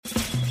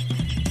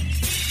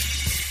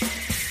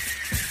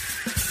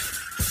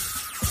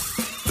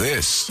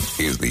This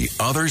is The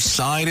Other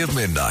Side of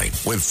Midnight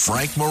with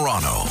Frank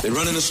Morano. They're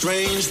running a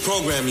strange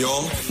program,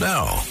 y'all.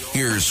 Now,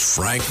 here's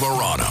Frank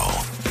Morano.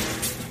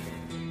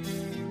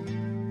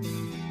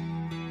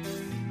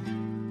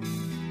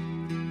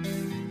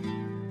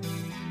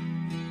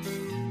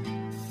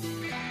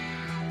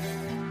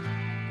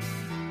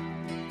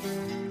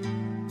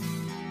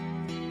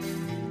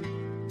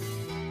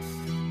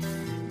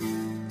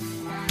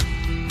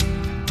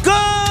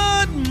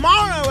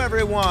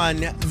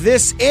 Everyone,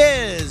 this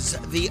is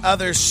The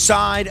Other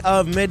Side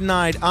of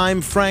Midnight.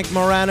 I'm Frank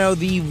Morano,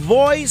 the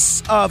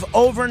voice of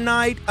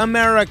overnight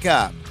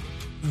America,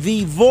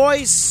 the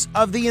voice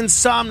of the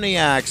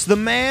insomniacs, the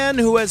man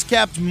who has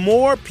kept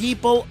more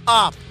people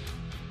up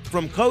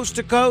from coast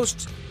to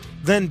coast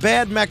than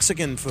bad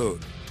Mexican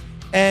food.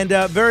 And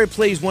very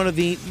pleased, one of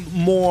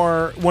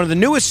the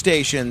newest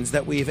stations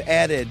that we've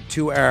added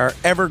to our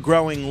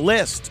ever-growing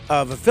list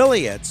of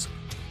affiliates,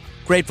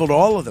 grateful to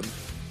all of them,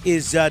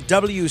 is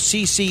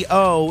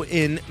WCCO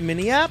in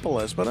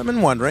Minneapolis. But I've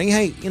been wondering,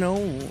 hey,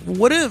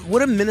 what do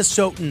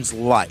Minnesotans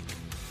like,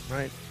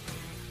 right?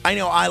 I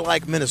know I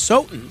like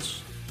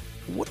Minnesotans.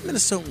 What do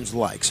Minnesotans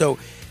like? So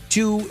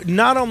to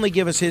not only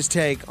give us his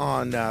take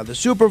on the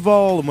Super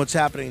Bowl and what's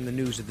happening in the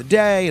news of the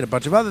day and a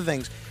bunch of other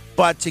things,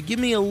 but to give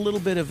me a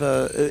little bit of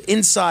a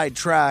inside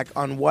track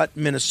on what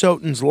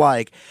Minnesotans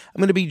like, I'm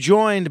going to be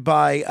joined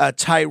by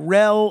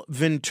Tyrell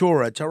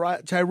Ventura.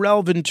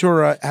 Tyler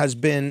Ventura has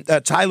been,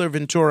 Ty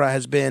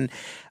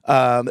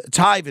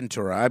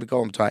Ventura, I would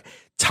call him Ty.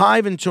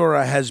 Ty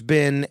Ventura has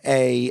been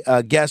a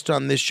guest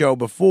on this show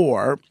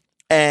before,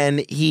 and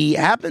he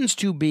happens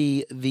to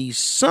be the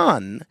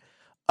son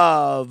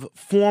of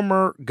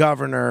former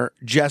Governor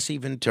Jesse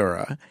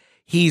Ventura.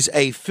 He's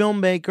a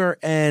filmmaker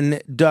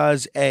and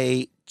does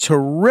a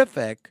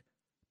terrific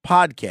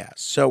podcast.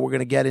 So we're going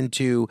to get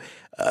into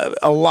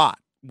a lot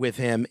with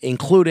him,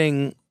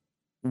 including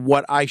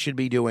what I should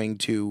be doing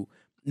to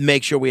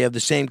make sure we have the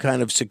same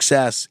kind of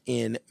success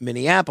in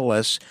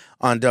Minneapolis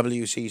on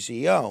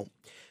WCCO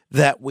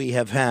that we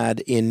have had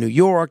in New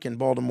York and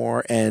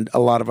Baltimore and a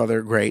lot of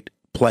other great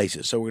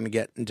places. So we're going to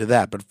get into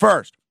that. But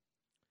first,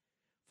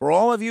 for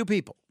all of you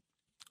people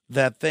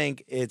that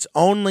think it's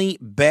only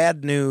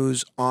bad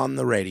news on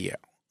the radio,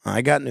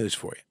 I got news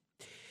for you.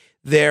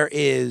 There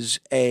is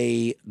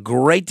a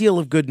great deal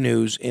of good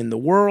news in the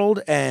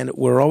world, and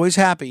we're always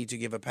happy to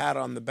give a pat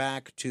on the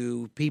back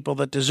to people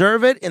that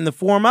deserve it in the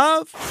form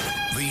of...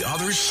 The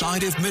Other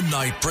Side of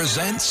Midnight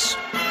presents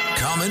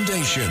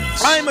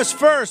Commendations. I must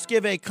first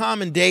give a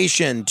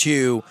commendation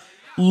to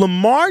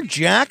Lamar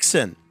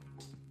Jackson,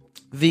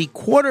 the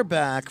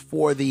quarterback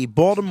for the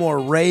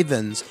Baltimore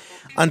Ravens.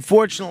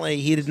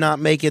 Unfortunately, he did not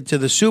make it to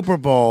the Super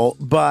Bowl,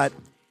 but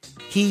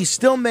he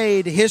still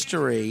made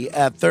history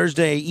at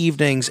Thursday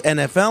evening's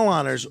NFL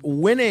Honors,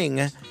 winning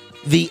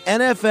the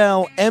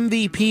NFL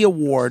MVP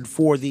award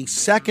for the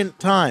second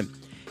time.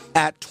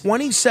 At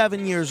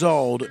 27 years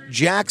old,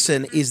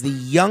 Jackson is the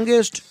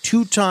youngest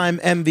two-time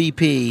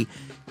MVP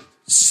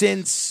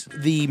since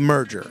the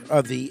merger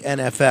of the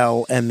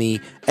NFL and the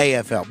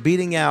AFL,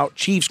 beating out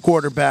Chiefs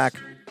quarterback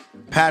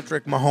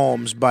Patrick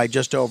Mahomes by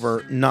just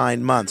over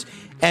 9 months.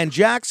 And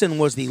Jackson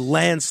was the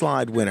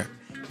landslide winner.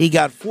 He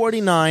got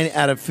 49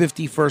 out of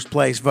 50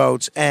 first-place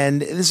votes,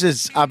 and this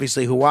is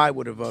obviously who I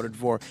would have voted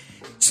for.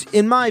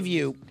 In my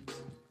view,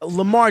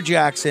 Lamar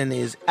Jackson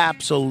is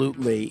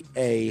absolutely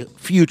a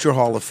future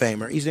Hall of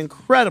Famer. He's an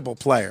incredible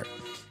player,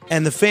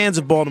 and the fans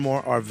of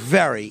Baltimore are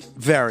very,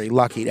 very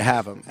lucky to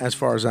have him, as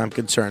far as I'm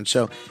concerned.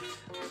 So,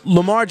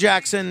 Lamar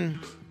Jackson,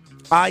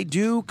 I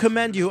do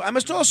commend you. I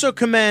must also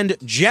commend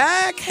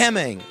Jack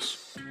Hemmings,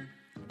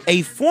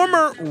 a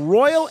former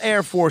Royal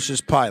Air Forces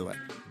pilot,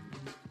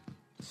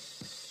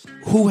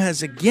 who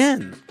has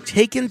again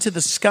taken to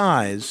the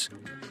skies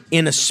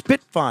in a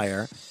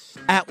Spitfire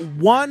at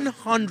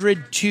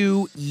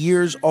 102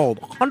 years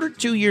old.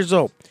 102 years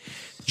old.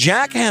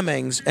 Jack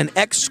Hemmings, an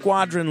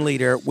ex-squadron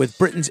leader with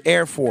Britain's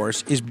Air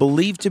Force, is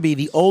believed to be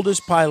the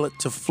oldest pilot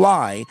to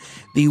fly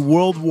the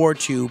World War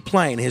II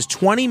plane. His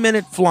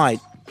 20-minute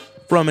flight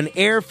from an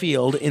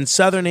airfield in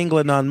southern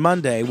England on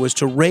Monday was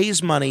to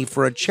raise money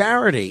for a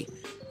charity.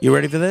 You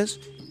ready for this?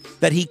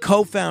 That he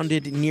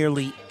co-founded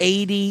nearly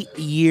 80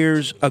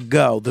 years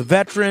ago. The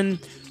veteran,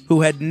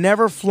 who had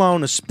never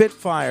flown a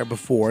Spitfire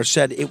before,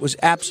 said it was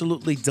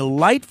absolutely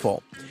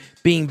delightful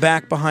being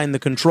back behind the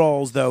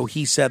controls, though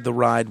he said the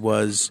ride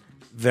was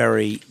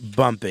very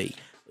bumpy.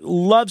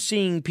 Love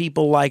seeing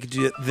people like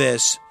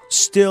this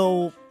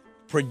still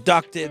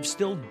productive,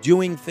 still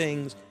doing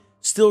things,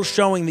 still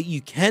showing that you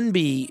can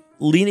be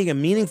leading a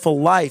meaningful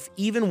life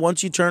even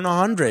once you turn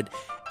 100.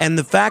 And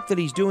the fact that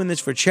he's doing this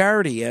for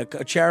charity, a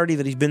charity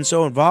that he's been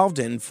so involved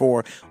in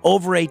for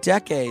over 8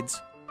 decades,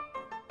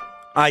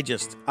 I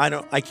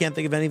can't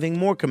think of anything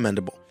more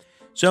commendable.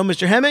 So,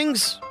 Mr.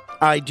 Hemmings,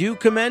 I do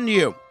commend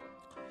you.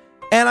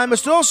 And I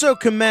must also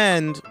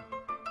commend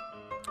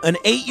an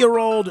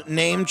 8-year-old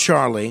named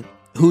Charlie,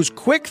 whose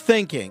quick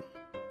thinking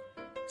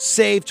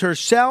saved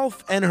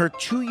herself and her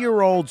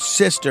 2-year-old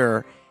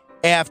sister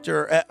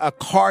after a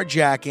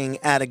carjacking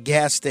at a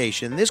gas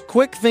station. This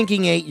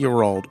quick-thinking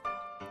 8-year-old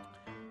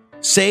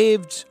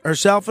saved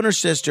herself and her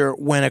sister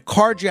when a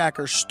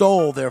carjacker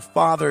stole their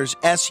father's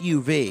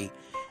SUV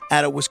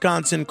at a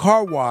Wisconsin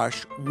car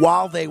wash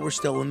while they were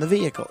still in the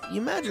vehicle.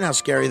 You imagine how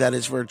scary that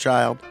is for a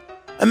child.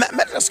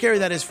 Imagine how scary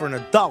that is for an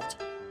adult,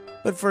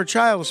 but for a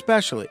child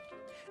especially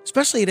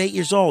at 8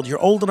 years old. You're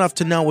old enough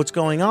to know what's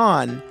going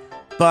on,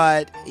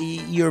 but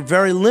you're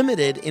very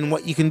limited in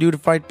what you can do to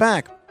fight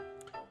back.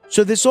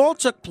 So this all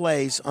took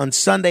place on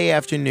Sunday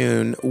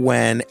afternoon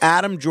when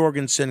Adam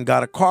Jorgensen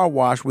got a car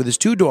wash with his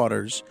two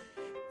daughters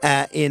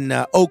in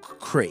Oak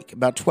Creek,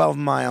 about 12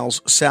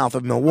 miles south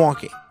of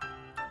Milwaukee.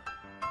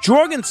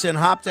 Jorgensen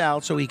hopped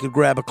out so he could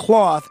grab a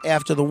cloth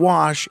after the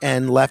wash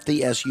and left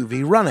the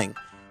SUV running.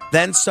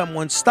 Then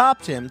someone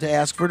stopped him to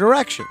ask for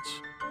directions.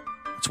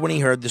 That's when he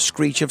heard the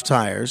screech of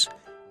tires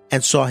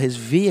and saw his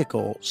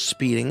vehicle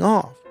speeding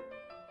off.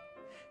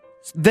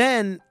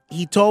 Then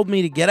he told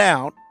me to get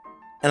out,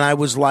 and I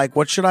was like,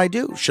 what should I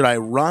do? Should I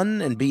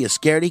run and be a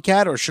scaredy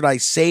cat, or should I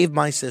save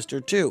my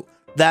sister too?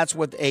 That's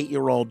what the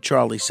 8-year-old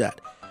Charlie said.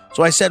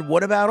 So I said,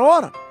 what about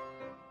Autumn?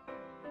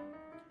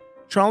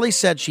 Charlie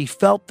said she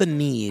felt the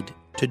need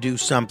to do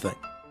something.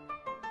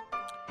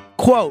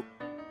 Quote,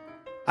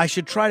 I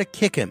should try to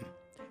kick him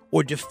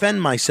or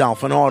defend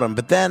myself in Autumn,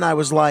 but then I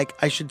was like,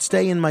 I should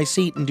stay in my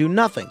seat and do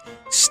nothing.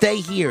 Stay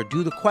here,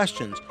 do the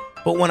questions.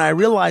 But when I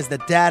realized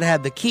that Dad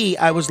had the key,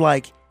 I was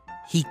like,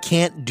 he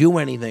can't do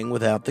anything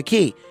without the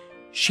key.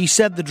 She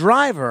said the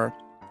driver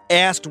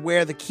asked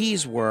where the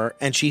keys were,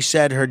 and she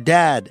said her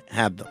dad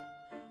had them.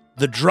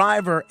 The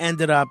driver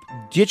ended up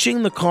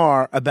ditching the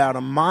car about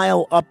a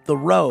mile up the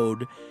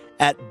road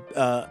at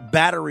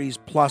Batteries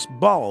Plus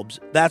Bulbs.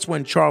 That's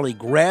when Charlie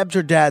grabbed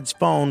her dad's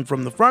phone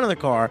from the front of the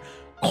car,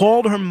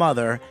 called her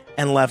mother,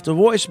 and left a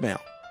voicemail.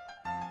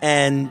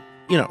 And,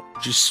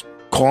 just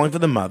calling for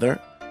the mother,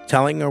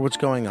 telling her what's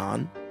going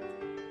on.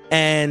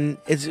 And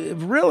it's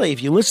really,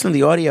 if you listen to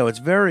the audio, it's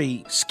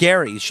very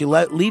scary. She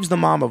leaves the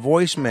mom a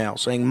voicemail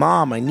saying,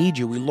 Mom, I need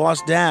you. We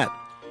lost Dad.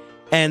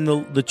 And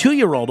the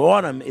 2-year-old,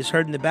 Autumn, is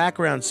heard in the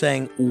background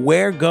saying,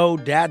 where go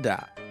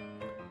Dada?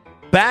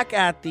 Back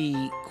at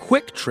the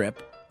Quick Trip,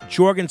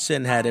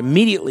 Jorgensen had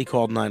immediately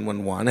called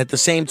 911. At the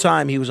same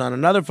time, he was on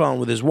another phone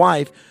with his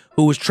wife,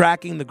 who was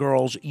tracking the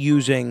girls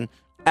using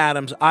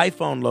Adam's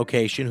iPhone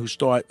location,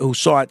 who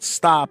saw it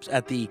stops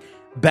at the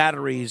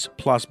Batteries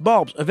Plus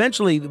Bulbs.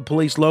 Eventually, the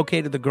police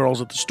located the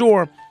girls at the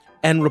store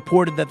and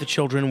reported that the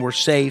children were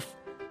safe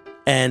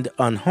and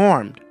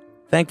unharmed,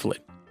 thankfully.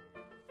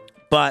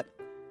 But,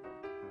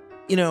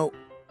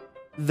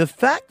 the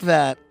fact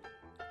that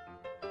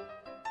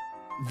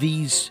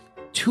these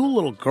two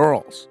little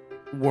girls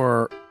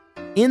were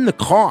in the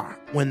car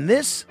when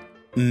this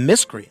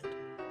miscreant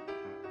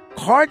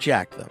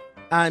carjacked them,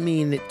 I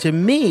mean, to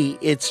me,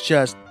 it's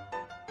just,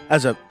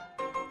 as a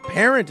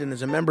parent and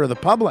as a member of the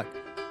public,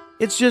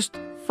 it's just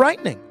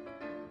frightening.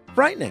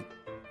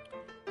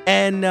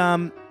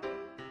 And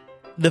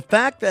the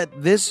fact that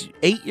this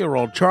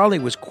 8-year-old Charlie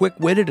was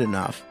quick-witted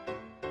enough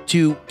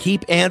to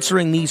keep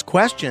answering these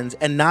questions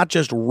and not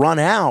just run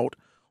out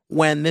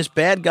when this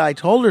bad guy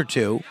told her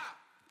to,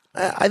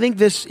 I think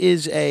this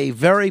is a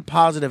very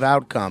positive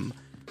outcome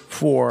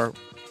for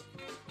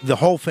the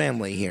whole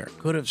family here.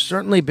 Could have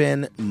certainly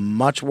been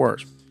much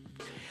worse.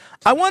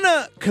 I want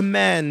to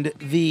commend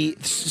the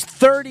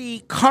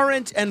 30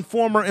 current and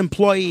former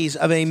employees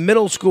of a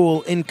middle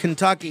school in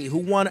Kentucky who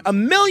won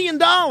 $1 million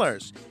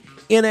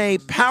in a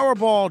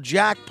Powerball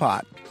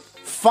jackpot.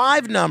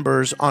 5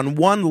 numbers on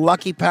one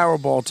lucky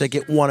Powerball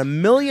ticket won $1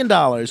 million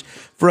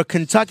for a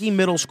Kentucky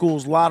middle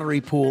school's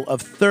lottery pool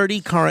of 30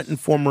 current and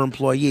former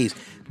employees.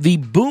 The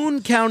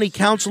Boone County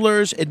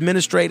counselors,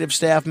 administrative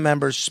staff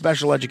members,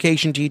 special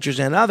education teachers,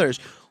 and others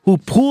who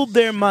pooled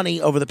their money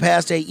over the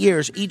past 8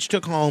 years each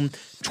took home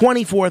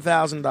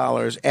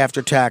 $24,000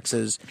 after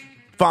taxes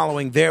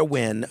following their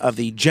win of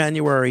the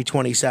January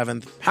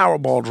 27th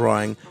Powerball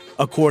drawing,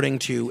 according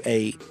to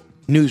a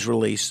news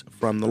release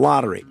from the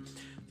lottery.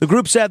 The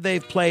group said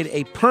they've played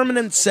a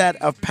permanent set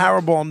of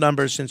Powerball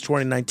numbers since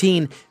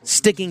 2019,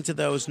 sticking to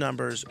those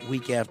numbers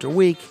week after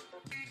week,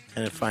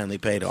 and it finally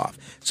paid off.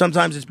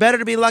 Sometimes it's better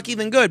to be lucky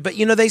than good, but,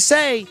 they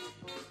say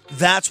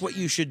that's what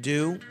you should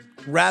do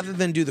rather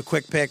than do the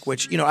quick pick,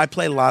 which, I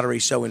play lottery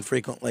so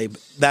infrequently,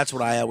 but that's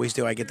what I always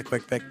do. I get the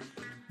quick pick.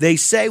 They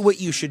say what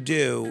you should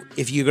do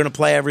if you're going to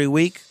play every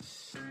week,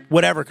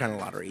 whatever kind of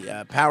lottery,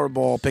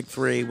 Powerball, Pick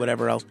 3,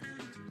 whatever else,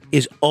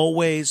 is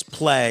always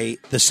play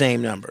the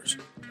same numbers.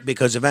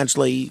 Because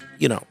eventually,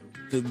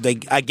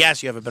 I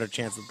guess you have a better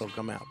chance that they'll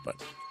come out. But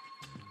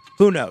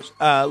who knows?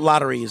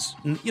 Lottery is,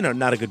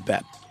 not a good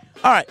bet.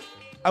 All right.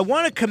 I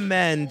want to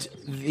commend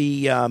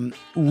the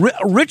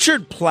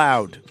Richard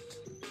Ploud,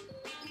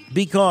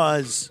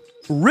 because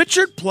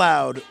Richard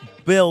Ploud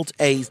built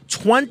a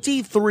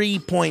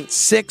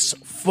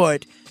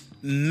 23.6-foot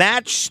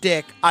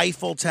matchstick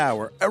Eiffel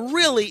Tower, a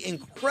really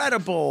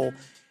incredible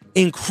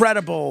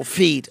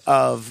feat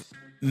of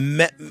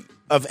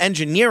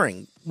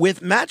engineering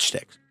with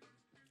matchsticks.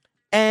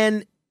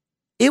 And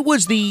It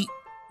was the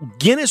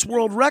Guinness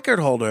World Record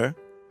holder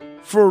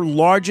for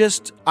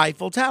largest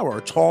Eiffel Tower, or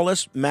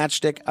tallest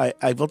matchstick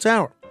Eiffel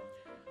Tower.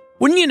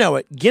 Wouldn't you know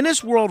it,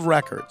 Guinness World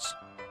Records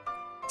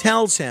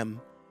tells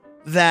him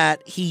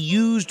that he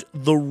used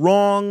the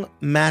wrong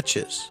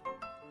matches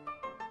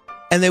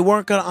and they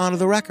weren't going to honor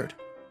the record.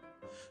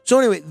 So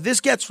anyway,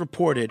 this gets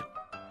reported,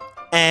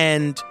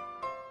 and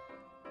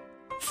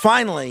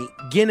finally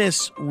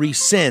Guinness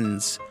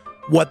rescinds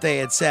what they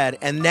had said,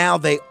 and now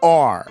they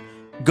are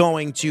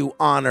going to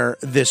honor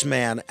this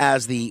man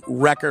as the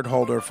record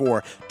holder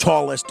for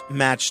tallest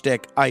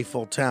matchstick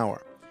Eiffel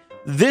Tower.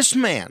 This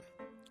man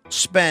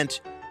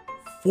spent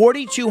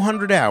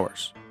 4,200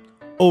 hours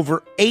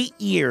over 8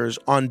 years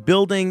on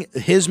building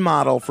his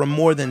model from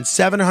more than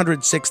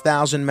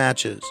 706,000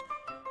 matches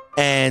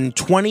and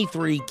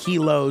 23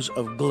 kilos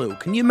of glue.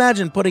 Can you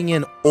imagine putting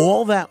in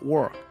all that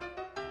work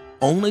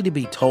only to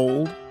be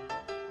told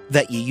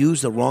that you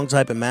use the wrong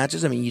type of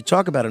matches? I mean, you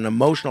talk about an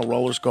emotional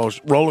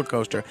roller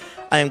coaster.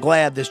 I am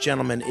glad this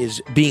gentleman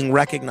is being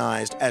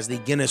recognized as the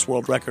Guinness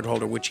World Record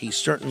holder, which he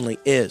certainly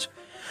is.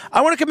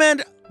 I want to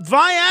commend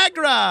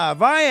Viagra.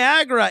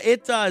 Viagra,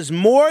 it does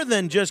more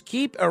than just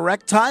keep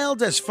erectile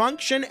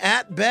dysfunction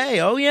at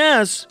bay. Oh,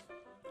 yes.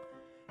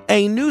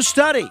 A new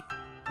study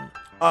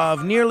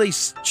of nearly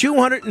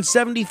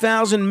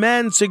 270,000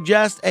 men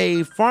suggests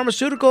a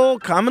pharmaceutical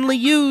commonly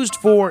used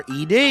for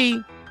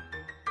ED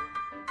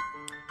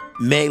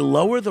may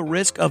lower the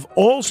risk of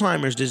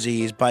Alzheimer's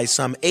disease by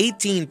some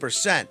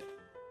 18%.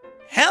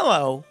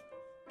 Hello,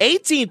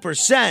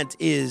 18%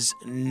 is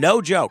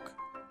no joke.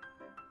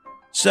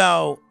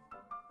 So,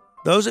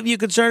 those of you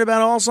concerned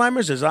about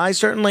Alzheimer's, as I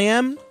certainly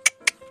am,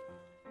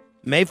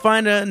 may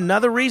find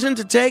another reason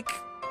to take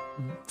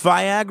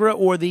Viagra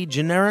or the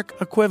generic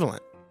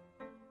equivalent.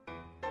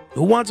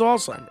 Who wants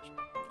Alzheimer's?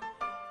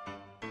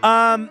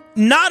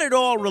 Not at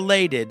all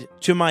related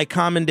to my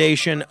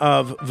commendation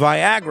of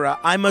Viagra,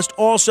 I must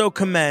also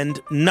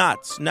commend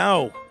nuts.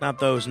 No, not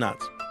those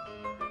nuts.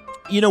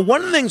 You know, one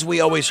of the things we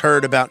always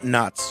heard about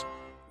nuts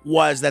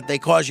was that they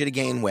cause you to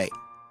gain weight,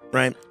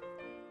 right?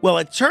 Well,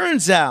 it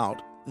turns out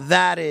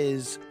that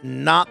is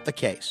not the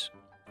case.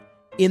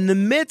 In the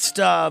midst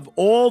of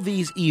all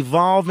these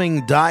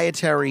evolving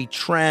dietary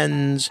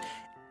trends,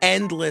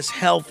 endless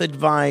health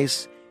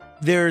advice,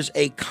 there's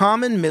a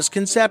common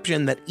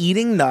misconception that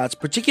eating nuts,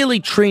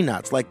 particularly tree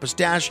nuts like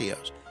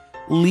pistachios,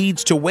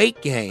 leads to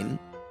weight gain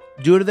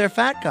due to their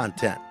fat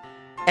content.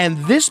 And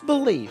this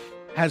belief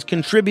has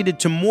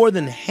contributed to more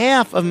than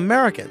half of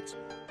Americans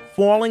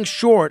falling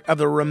short of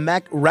the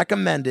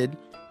recommended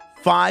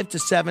 5 to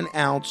 7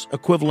 ounce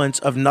equivalents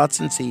of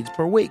nuts and seeds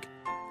per week.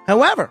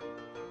 However,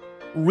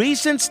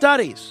 recent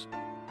studies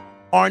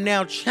are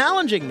now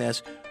challenging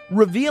this,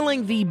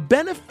 revealing the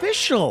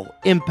beneficial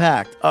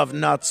impact of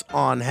nuts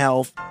on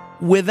health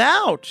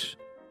without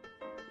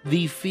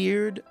the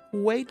feared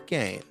weight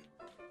gain.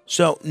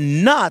 So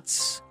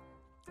nuts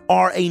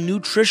are a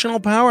nutritional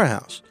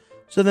powerhouse.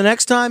 So the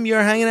next time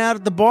you're hanging out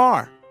at the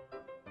bar,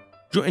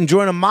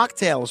 enjoying a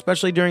mocktail,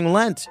 especially during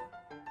Lent,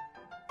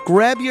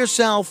 grab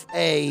yourself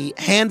a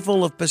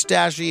handful of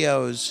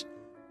pistachios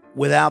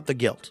without the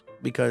guilt,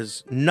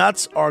 because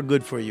nuts are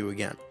good for you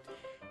again.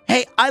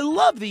 Hey, I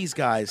love these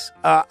guys.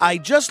 I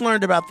just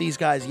learned about these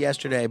guys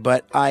yesterday,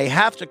 but I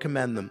have to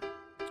commend them.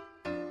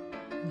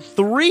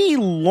 3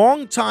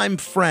 longtime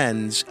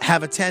friends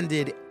have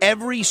attended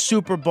every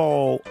Super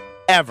Bowl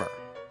ever,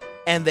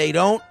 and they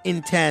don't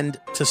intend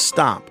to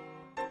stop.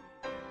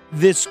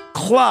 This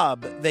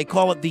club, they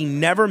call it the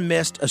Never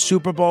Missed a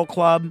Super Bowl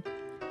Club.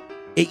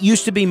 It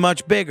used to be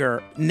much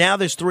bigger. Now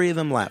there's 3 of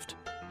them left.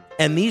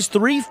 And these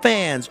 3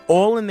 fans,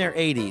 all in their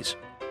 80s,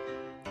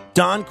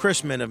 Don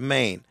Chrisman of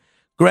Maine,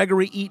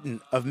 Gregory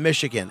Eaton of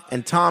Michigan,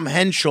 and Tom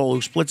Henschel,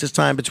 who splits his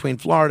time between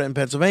Florida and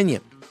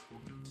Pennsylvania.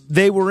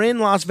 They were in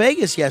Las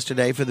Vegas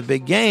yesterday for the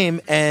big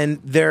game, and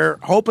they're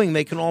hoping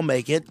they can all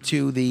make it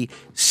to the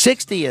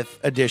 60th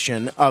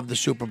edition of the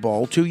Super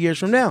Bowl 2 years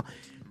from now.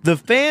 The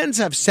fans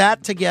have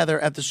sat together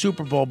at the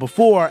Super Bowl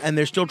before, and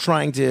they're still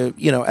trying to,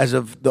 as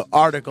of the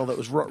article that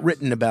was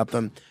written about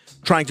them,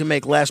 trying to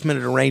make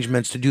last-minute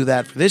arrangements to do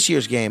that for this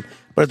year's game.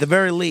 But at the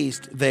very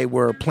least, they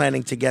were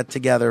planning to get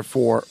together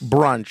for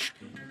brunch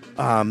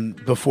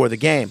before the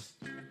game.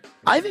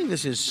 I think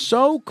this is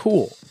so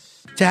cool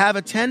to have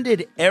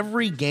attended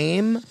every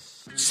game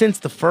since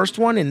the first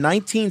one in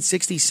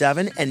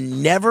 1967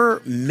 and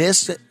never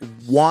miss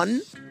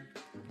one.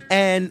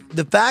 And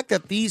the fact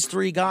that these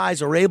 3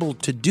 guys are able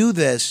to do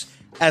this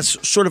as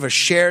sort of a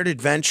shared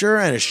adventure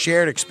and a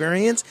shared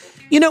experience,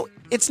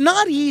 it's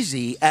not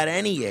easy at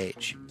any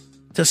age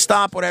to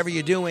stop whatever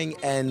you're doing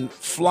and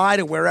fly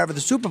to wherever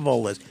the Super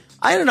Bowl is.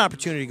 I had an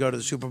opportunity to go to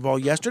the Super Bowl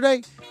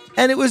yesterday,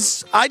 and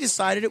I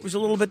decided it was a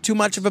little bit too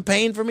much of a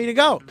pain for me to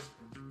go.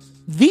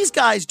 These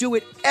guys do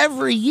it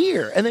every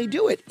year, and they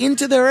do it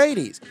into their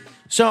 80s.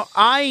 So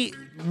I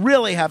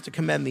really have to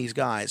commend these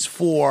guys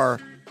for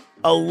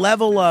a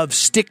level of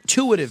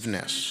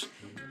stick-to-itiveness,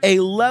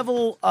 a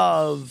level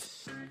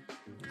of,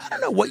 I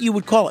don't know what you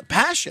would call it,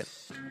 passion,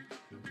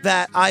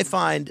 that I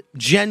find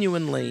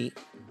genuinely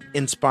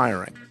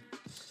inspiring.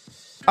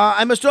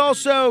 I must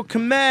also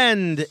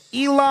commend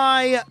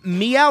Eli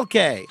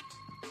Mielke.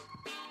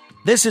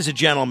 This is a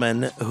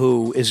gentleman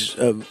who is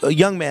a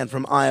young man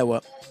from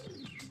Iowa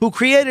who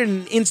created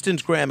an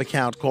Instagram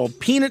account called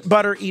Peanut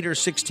Butter Eater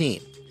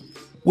 16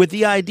 with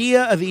the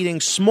idea of eating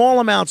small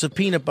amounts of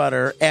peanut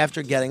butter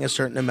after getting a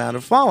certain amount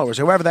of followers.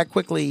 However, that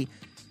quickly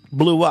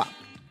blew up.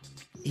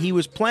 He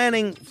was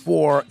planning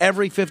for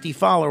every 50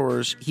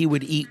 followers, he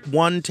would eat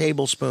 1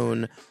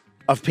 tablespoon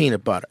of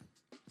peanut butter.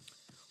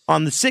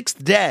 On the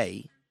 6th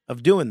day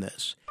of doing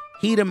this,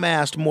 he'd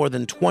amassed more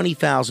than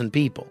 20,000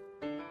 people.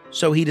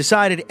 So he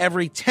decided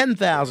every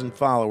 10,000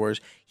 followers,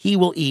 he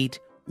will eat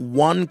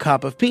 1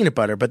 cup of peanut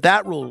butter. But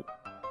that rule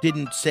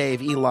didn't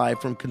save Eli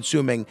from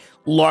consuming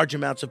large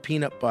amounts of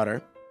peanut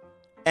butter.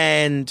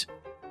 And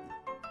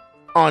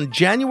on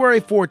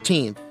January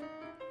 14th,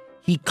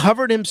 he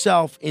covered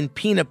himself in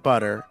peanut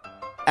butter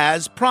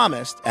as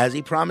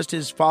he promised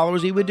his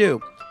followers he would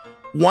do,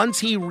 once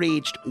he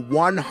reached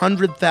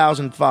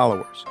 100,000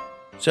 followers.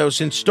 So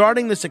since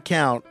starting this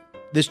account,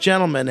 this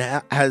gentleman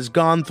has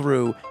gone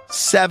through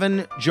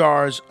 7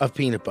 jars of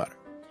peanut butter.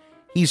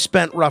 He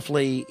spent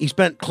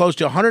close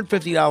to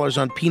 $150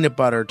 on peanut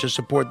butter to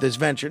support this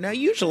venture. Now,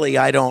 usually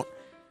I don't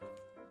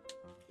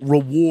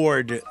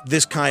reward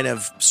this kind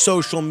of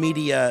social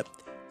media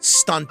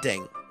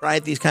stunting,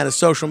 right? These kind of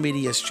social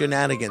media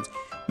shenanigans.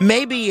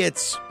 Maybe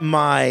it's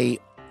my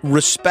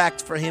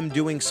respect for him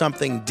doing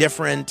something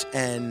different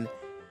and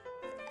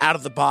out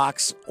of the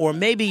box, or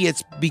maybe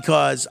it's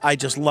because I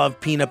just love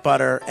peanut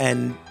butter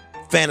and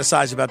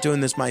fantasize about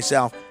doing this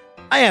myself.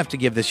 I have to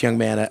give this young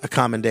man a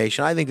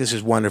commendation. I think this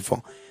is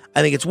wonderful.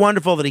 I think it's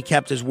wonderful that he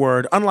kept his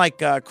word,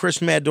 unlike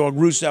Chris Mad Dog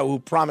Russo, who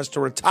promised to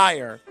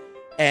retire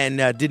and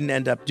didn't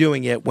end up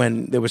doing it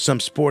when there was some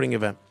sporting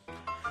event.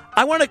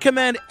 I want to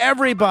commend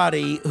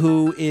everybody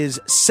who is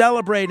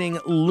celebrating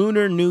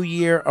Lunar New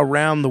Year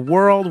around the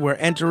world. We're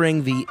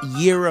entering the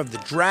Year of the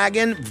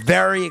Dragon.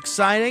 Very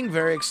exciting,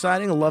 very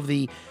exciting. I love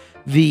the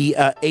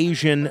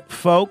Asian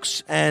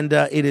folks, and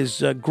it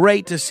is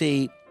great to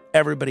see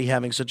everybody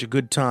having such a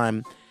good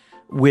time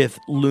with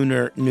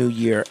Lunar New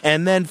Year.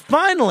 And then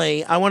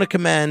finally, I want to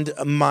commend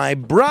my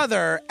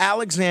brother,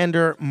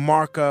 Alexander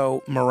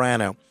Marco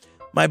Morano.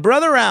 My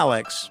brother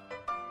Alex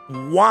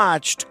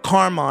watched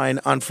Carmine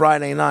on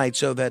Friday night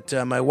so that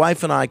my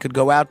wife and I could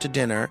go out to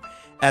dinner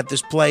at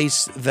this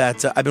place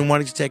that I've been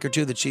wanting to take her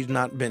to that she's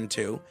not been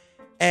to.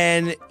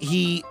 And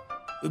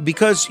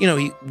because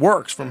he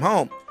works from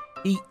home,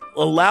 he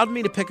allowed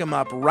me to pick him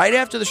up right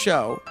after the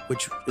show,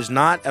 which is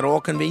not at all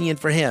convenient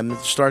for him. It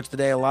starts the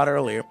day a lot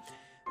earlier.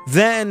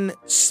 Then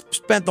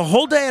spent the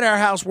whole day at our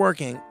house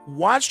working,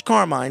 watched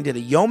Carmine, did a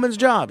yeoman's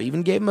job,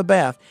 even gave him a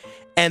bath,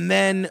 and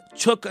then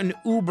took an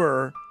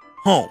Uber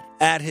home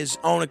at his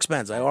own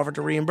expense. I offered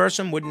to reimburse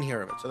him, wouldn't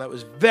hear of it. So that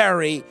was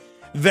very,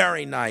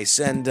 very nice.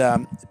 And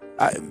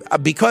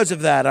because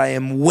of that, I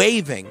am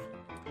waiving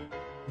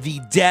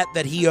the debt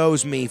that he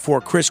owes me for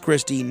Chris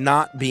Christie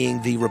not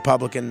being the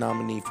Republican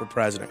nominee for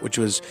president, which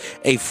was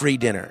a free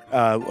dinner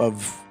at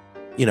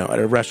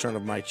a restaurant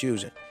of my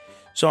choosing.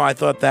 So I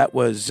thought that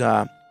was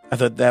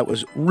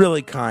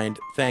really kind.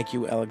 Thank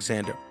you,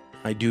 Alexander.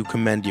 I do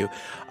commend you.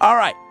 All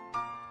right.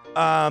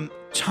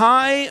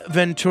 Ty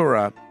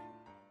Ventura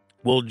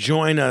will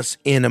join us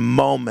in a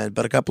moment,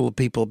 but a couple of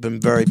people have been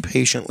very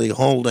patiently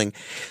holding.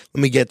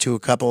 Let me get to a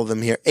couple of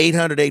them here.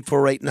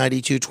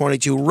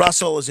 800-848-9222.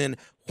 Russell is in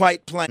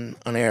White Plains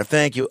on air.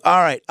 Thank you. All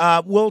right.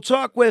 We'll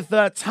talk with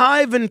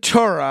Ty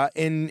Ventura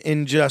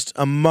in just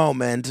a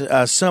moment,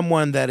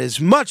 someone that is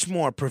much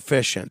more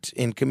proficient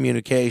in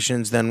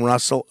communications than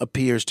Russell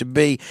appears to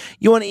be.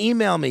 You want to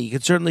email me? You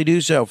can certainly do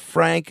so.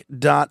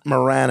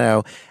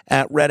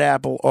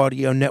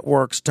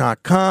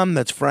 frank.morano@redappleaudionetworks.com.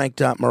 That's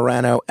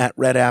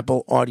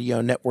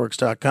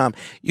frank.morano@redappleaudionetworks.com.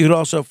 You can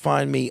also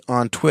find me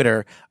on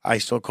Twitter. I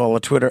still call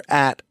it Twitter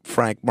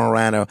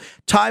 @FrankMorano.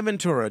 Ty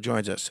Ventura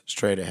joins us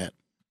straight ahead.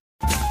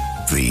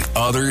 The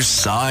Other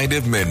Side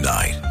of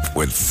Midnight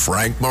with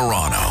Frank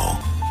Morano.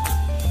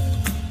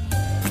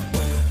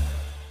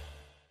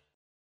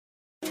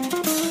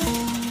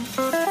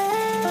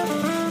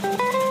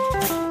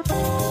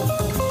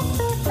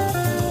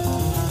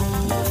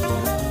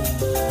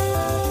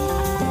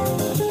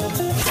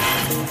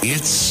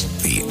 It's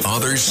The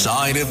Other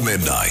Side of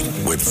Midnight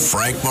with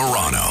Frank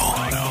Morano.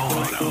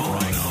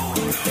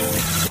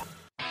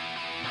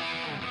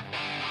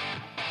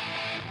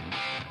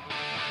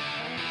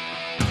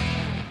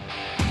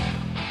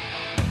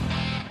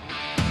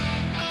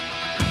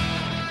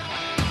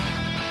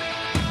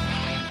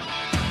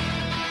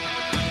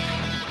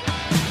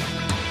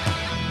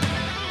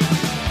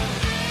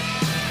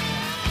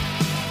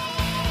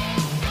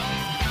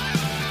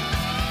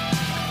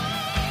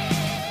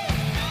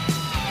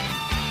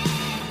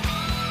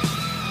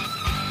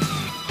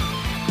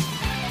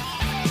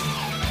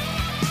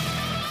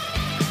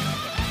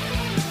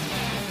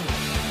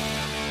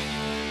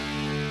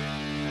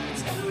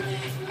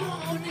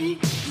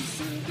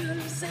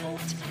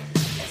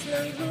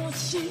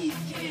 She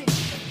can't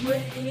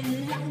break it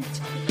out.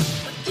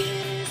 Forget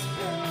his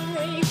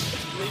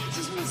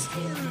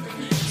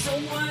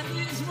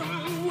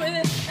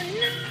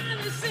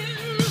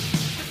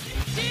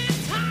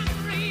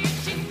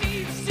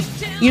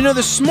You know,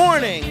 this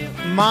morning,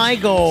 my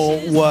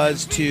goal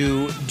was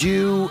to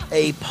do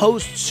a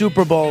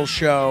post-Super Bowl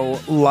show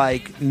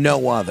like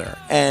no other.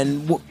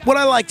 And what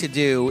I like to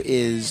do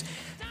is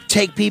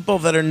take people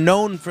that are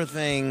known for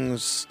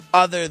things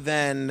other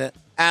than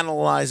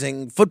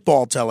analyzing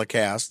football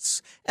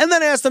telecasts and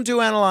then ask them to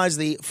analyze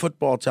the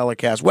football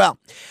telecast. Well,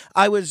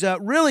 I was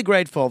really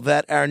grateful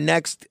that our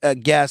next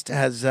guest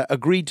has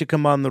agreed to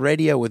come on the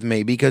radio with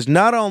me, because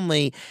not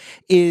only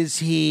is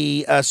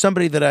he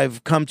somebody that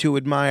I've come to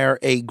admire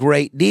a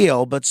great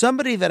deal, but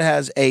somebody that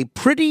has a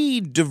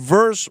pretty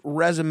diverse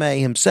resume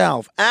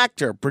himself: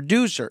 actor,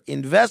 producer,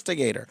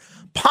 investigator,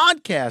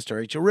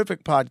 podcaster, a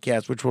terrific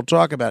podcast, which we'll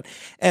talk about,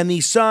 and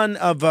the son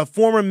of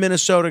former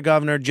Minnesota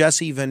Governor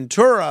Jesse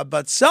Ventura.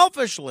 But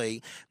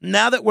selfishly,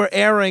 now that we're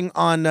airing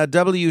on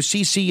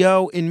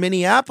WCCO in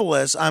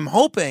Minneapolis, I'm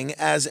hoping,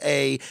 as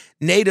a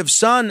native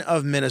son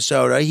of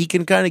Minnesota, he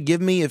can kind of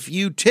give me a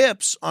few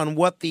tips on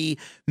what the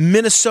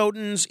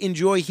Minnesotans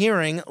enjoy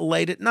hearing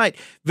late at night.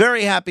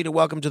 Very happy to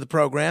welcome to the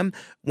program,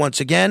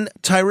 once again,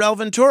 Tyrell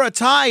Ventura.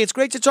 Ty, it's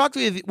great to talk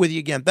with you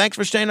again. Thanks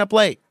for staying up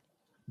late.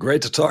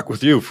 Great to talk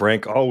with you,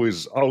 Frank.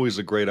 Always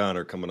a great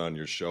honor coming on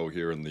your show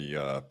here in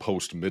the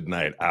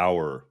post-midnight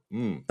hour.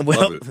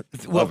 Love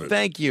it.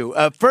 Thank you.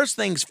 First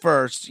things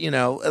first,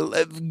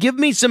 give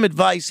me some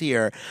advice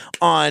here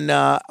on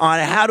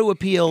how to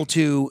appeal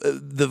to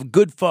the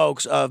good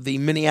folks of the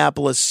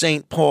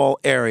Minneapolis-St. Paul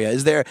area.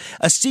 Is there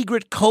a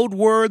secret code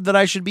word that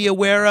I should be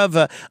aware of,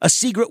 a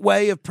secret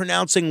way of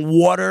pronouncing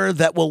water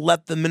that will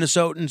let the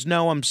Minnesotans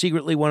know I'm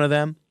secretly one of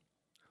them?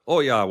 Oh,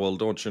 yeah. Well,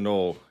 don't you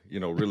know,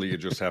 really you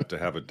just have to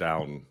have it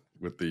down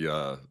with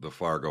the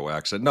Fargo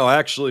accent. No,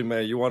 actually,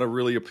 man, you want to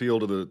really appeal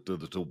to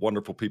the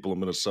wonderful people of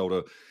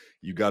Minnesota,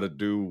 you got to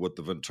do what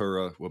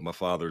what my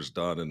father's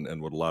done,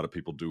 and what a lot of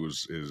people do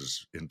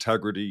is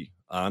integrity,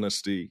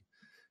 honesty,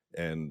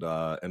 and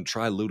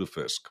try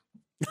lutefisk.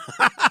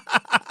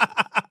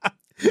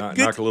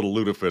 Knock a little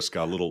lutefisk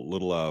out,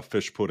 little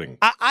fish pudding.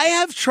 I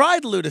have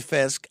tried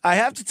lutefisk. I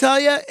have to tell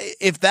you,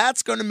 if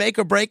that's going to make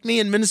or break me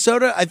in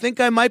Minnesota, I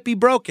think I might be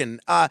broken.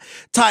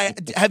 Ty,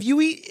 have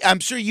you I'm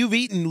sure you've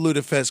eaten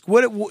lutefisk.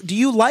 What do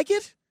you like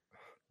it?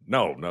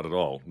 No, not at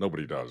all.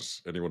 Nobody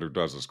does. Anyone who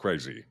does is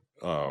crazy.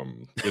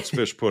 It's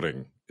fish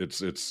pudding.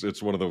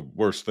 It's one of the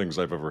worst things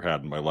I've ever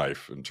had in my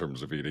life in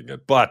terms of eating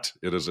it. But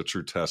it is a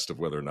true test of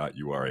whether or not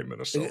you are a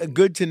Minnesotan.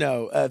 Good to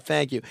know.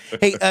 Thank you.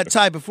 Hey,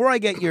 Ty, before I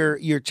get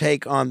your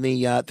take on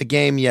the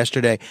game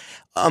yesterday,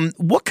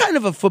 what kind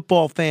of a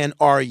football fan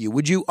are you?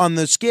 Would you, on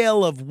the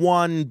scale of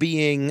 1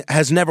 being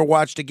has never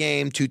watched a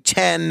game to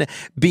 10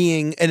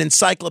 being an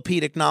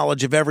encyclopedic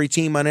knowledge of every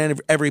team on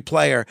every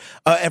player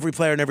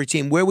and every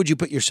team, where would you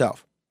put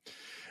yourself?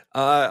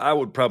 I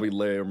would probably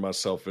layer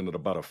myself in at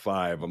about a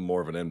 5. I'm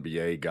more of an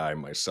NBA guy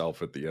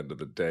myself at the end of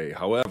the day.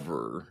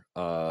 However,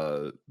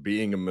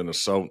 being a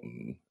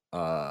Minnesotan,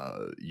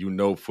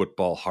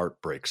 football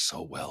heartbreaks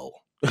so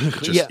well.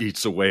 It just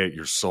eats away at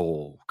your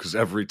soul, because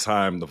every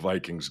time the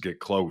Vikings get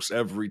close,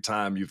 every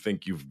time you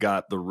think you've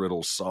got the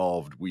riddle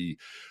solved, we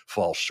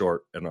fall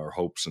short and our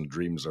hopes and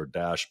dreams are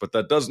dashed. But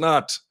that does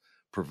not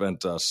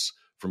prevent us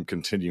from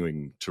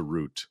continuing to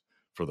root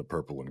for the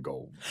purple and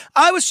gold.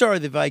 I was sorry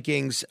the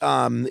Vikings,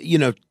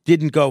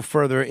 didn't go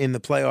further in the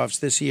playoffs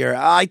this year.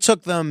 I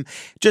took them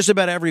just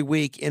about every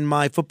week in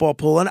my football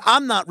pool, and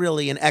I'm not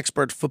really an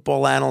expert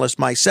football analyst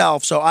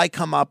myself, so I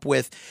come up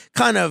with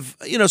kind of,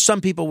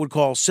 some people would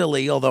call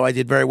silly, although I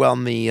did very well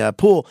in the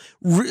pool,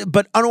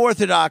 but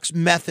unorthodox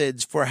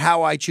methods for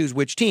how I choose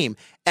which team.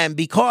 And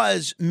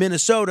because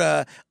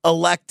Minnesota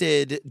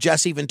elected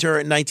Jesse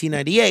Ventura in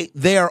 1998,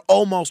 they are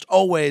almost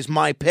always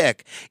my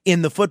pick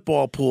in the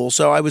football pool.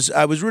 So I was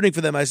rooting for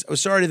them. I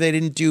was sorry they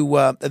didn't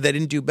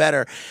do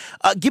better.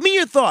 Give me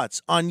your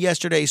thoughts on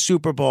yesterday's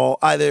Super Bowl,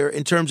 either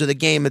in terms of the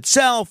game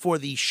itself or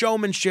the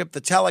showmanship, the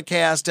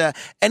telecast,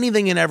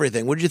 anything and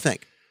everything. What did you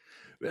think?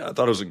 Yeah, I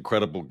thought it was an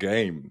incredible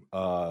game.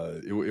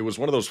 It was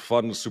one of those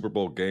fun Super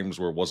Bowl games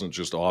where it wasn't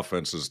just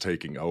offenses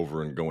taking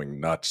over and going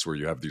nuts, where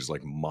you have these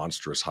like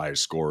monstrous high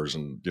scores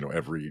and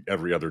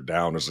every other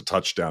down is a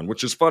touchdown,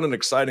 which is fun and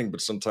exciting.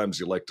 But sometimes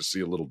you like to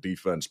see a little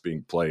defense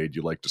being played.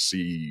 You like to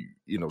see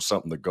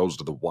something that goes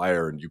to the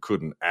wire, and you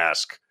couldn't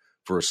ask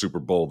for a Super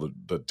Bowl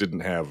that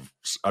didn't have.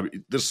 I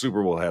mean, this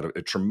Super Bowl had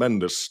a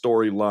tremendous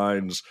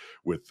storylines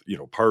with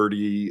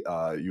Purdy.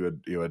 You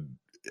had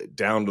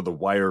down to the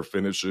wire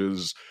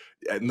finishes.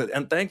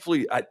 And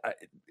thankfully, I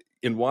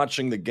in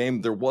watching the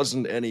game, there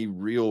wasn't any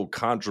real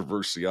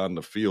controversy on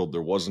the field.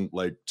 There wasn't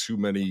like too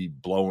many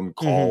blown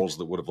calls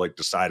that would have like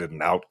decided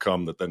an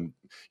outcome that then,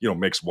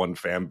 makes one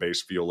fan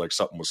base feel like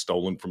something was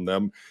stolen from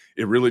them.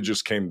 It really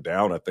just came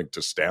down, I think,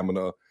 to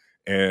stamina.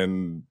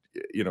 And,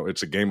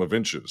 it's a game of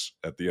inches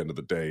at the end of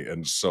the day.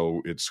 And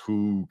so it's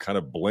who kind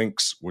of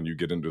blinks when you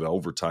get into the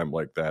overtime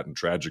like that. And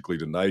tragically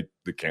tonight,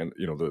 the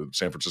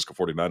San Francisco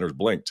 49ers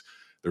blinked.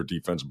 Their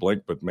defense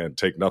blinked, but man,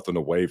 take nothing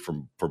away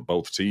from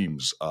both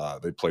teams.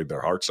 They played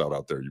their hearts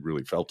out there. You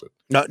really felt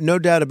it. No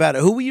doubt about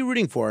it. Who were you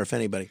rooting for, if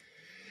anybody?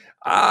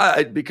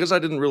 Because I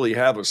didn't really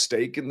have a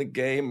stake in the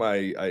game,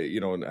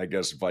 and I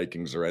guess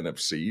Vikings are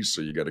NFC,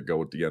 so you got to go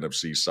with the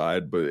NFC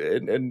side. But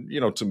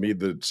to me,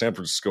 the San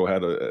Francisco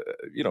had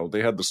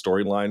they had the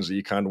storylines that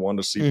you kind of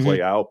wanted to see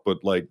play out,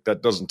 but like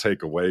that doesn't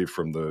take away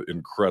from the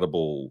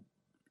incredible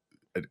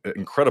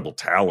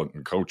talent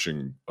and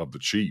coaching of the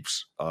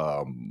Chiefs.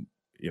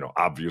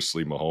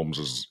 Obviously Mahomes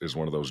is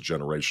one of those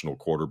generational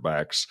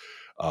quarterbacks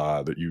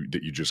that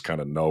you just kind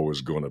of know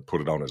is going to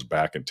put it on his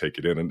back and take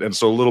it in. And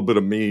so a little bit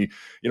of me,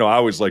 I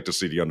always like to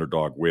see the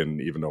underdog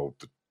win, even though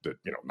the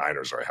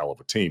Niners are a hell of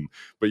a team,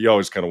 but you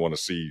always kind of want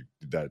to see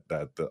that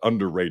the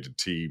underrated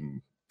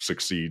team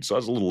succeed. So I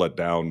was a little let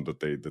down that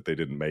they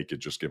didn't make it,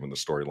 just given the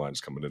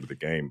storylines coming into the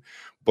game.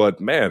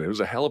 But man, it was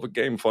a hell of a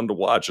game, fun to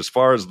watch. As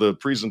far as the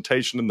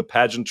presentation and the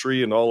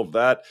pageantry and all of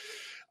that,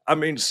 I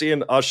mean,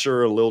 seeing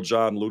Usher, Lil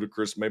Jon,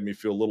 Ludacris made me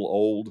feel a little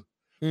old.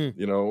 I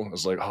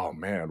was like, oh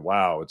man,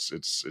 wow,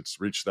 it's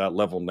reached that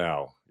level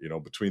now.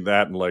 Between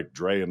that and like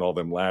Dre and all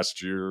them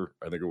last year,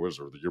 I think it was,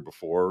 or the year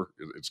before,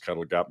 it's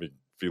kind of got me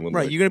feeling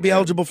right. Like, you're going to be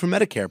eligible for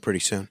Medicare pretty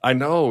soon. I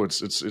know it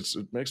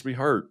makes me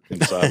hurt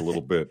inside a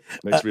little bit.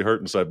 Makes me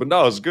hurt inside, but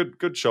no, it's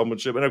good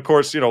showmanship. And of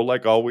course,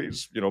 like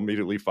always,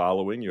 immediately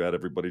following, you had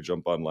everybody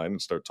jump online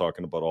and start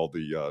talking about all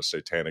the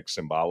satanic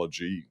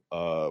symbology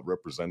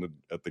represented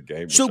at the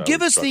game. So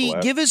give us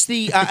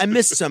the. I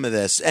missed some of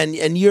this, and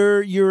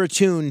you're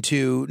attuned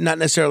to not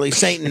necessarily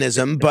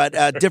Satanism, but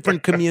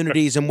different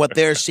communities and what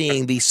they're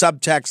seeing, the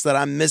subtext that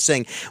I'm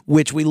missing,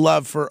 which we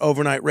love for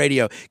overnight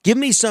radio. Give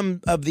me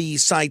some of the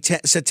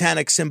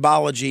satanic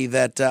symbology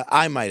that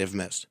I might have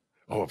missed.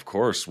 Oh, of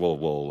course.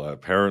 Well,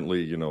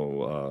 apparently,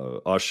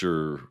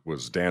 Usher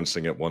was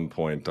dancing at one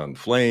point on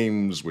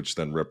flames, which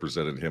then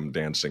represented him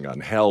dancing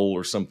on hell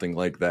or something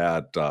like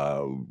that.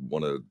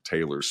 One of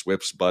Taylor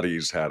Swift's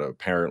buddies had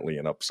apparently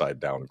an upside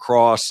down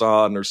cross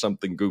on or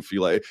something goofy.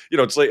 Like,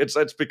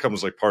 it's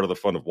becomes like part of the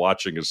fun of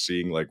watching is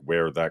seeing like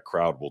where that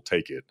crowd will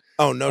take it.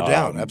 Oh, no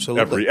doubt.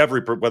 Absolutely.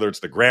 Every whether it's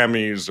the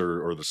Grammys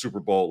or the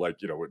Super Bowl, like,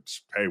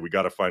 it's, hey, we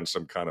got to find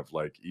some kind of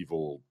like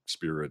evil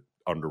spirit,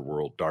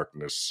 underworld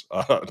darkness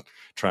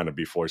trying to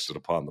be foisted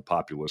upon the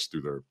populace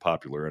through their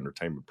popular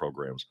entertainment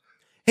programs.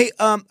 Hey,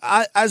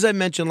 as I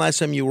mentioned last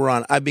time you were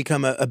on, I've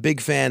become a big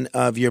fan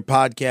of your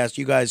podcast.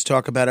 You guys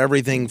talk about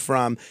everything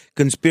from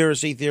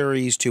conspiracy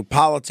theories to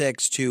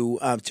politics to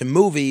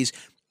movies.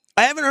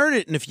 I haven't heard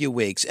it in a few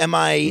weeks. Am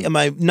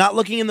I not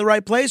looking in the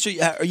right place, or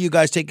are you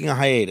guys taking a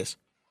hiatus?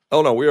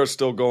 Oh, no, we are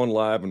still going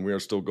live, and we are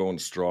still going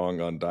strong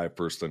on Die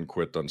First Then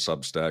Quit on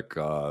Substack.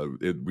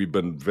 We've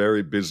been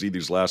very busy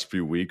these last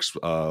few weeks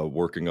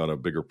working on a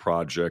bigger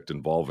project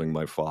involving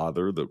my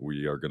father that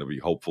we are going to be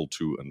hopeful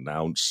to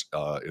announce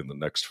in the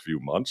next few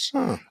months.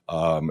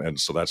 And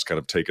so that's kind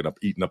of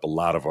eaten up a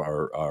lot of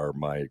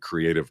my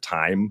creative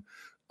time.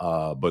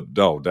 But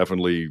no,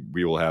 definitely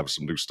we will have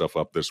some new stuff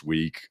up this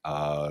week.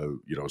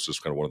 It's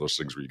just kind of one of those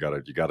things where you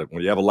gotta,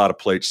 when you have a lot of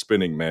plates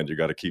spinning, man, you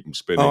got to keep them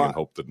spinning and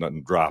hope that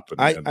nothing drop.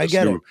 I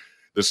get it.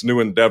 This new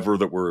endeavor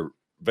that we're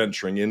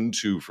venturing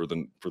into for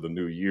the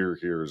new year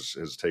here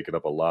has taken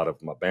up a lot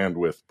of my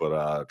bandwidth,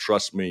 but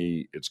trust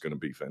me, it's going to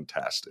be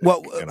fantastic.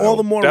 Well, and all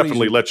the more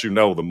definitely reason. Let you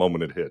know the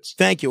moment it hits.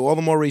 Thank you. All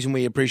the more reason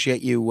we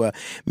appreciate you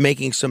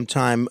making some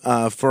time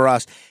for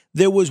us.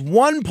 There was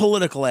one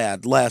political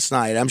ad last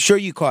night. I'm sure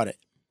you caught it.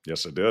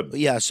 Yes, I did.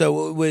 Yeah,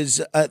 so it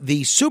was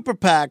the Super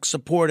PAC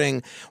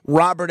supporting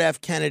Robert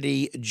F.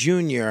 Kennedy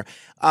Jr.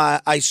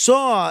 I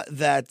saw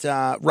that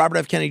Robert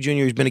F. Kennedy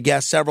Jr. has been a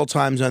guest several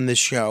times on this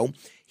show.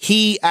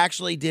 He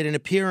actually did an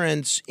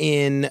appearance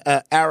in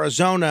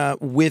Arizona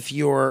with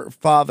your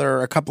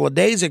father a couple of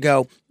days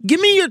ago. Give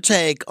me your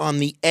take on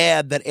the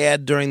ad that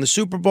aired during the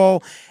Super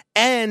Bowl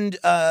and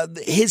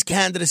his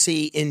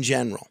candidacy in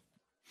general.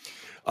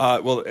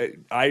 Well,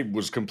 I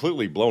was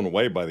completely blown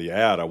away by the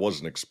ad. I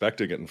wasn't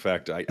expecting it. In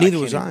fact, I Neither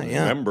can't was I.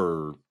 even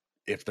remember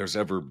if there's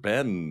ever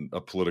been a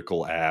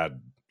political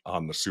ad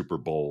on the Super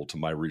Bowl to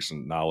my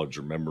recent knowledge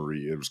or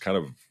memory. It was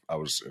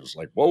it was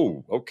like,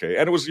 whoa, okay.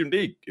 And it was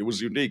unique. It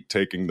was unique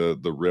taking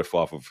the riff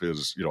off of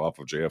off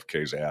of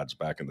JFK's ads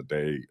back in the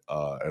day,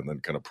 and then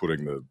kind of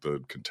putting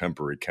the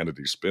contemporary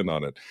Kennedy spin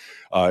on it.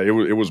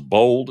 It was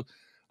bold.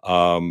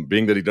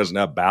 Being that he doesn't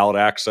have ballot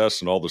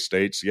access in all the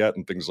states yet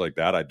and things like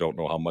that, I don't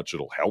know how much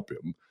it'll help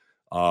him.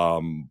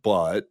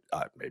 But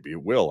maybe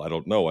it will. I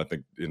don't know. I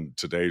think in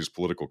today's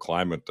political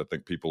climate, I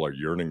think people are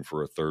yearning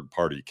for a third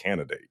party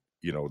candidate.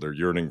 They're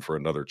yearning for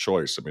another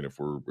choice. I mean, if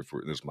we're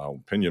this is my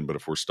own opinion, but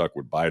if we're stuck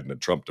with Biden and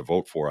Trump to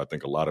vote for, I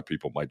think a lot of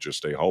people might just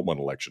stay home on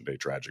election day,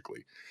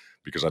 tragically,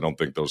 because I don't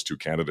think those two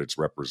candidates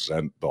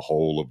represent the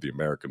whole of the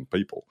American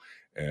people.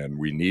 And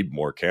we need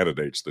more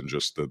candidates than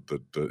just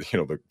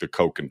the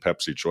Coke and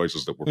Pepsi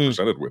choices that we're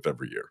presented with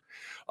every year.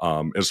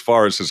 As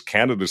far as his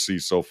candidacy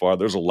so far,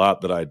 there's a lot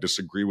that I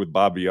disagree with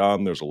Bobby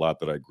on. There's a lot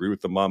that I agree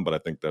with him on, but I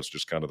think that's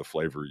just kind of the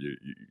flavor.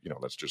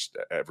 That's just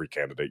every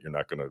candidate. You're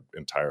not going to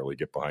entirely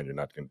get behind. You're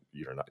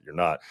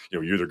not.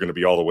 You're either going to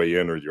be all the way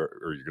in or you're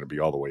going to be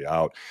all the way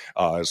out.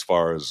 As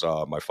far as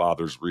my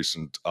father's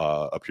recent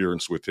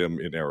appearance with him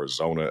in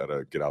Arizona at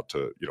to get out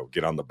to,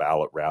 get on the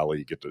ballot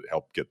rally, get to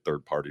help get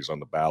third parties on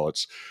the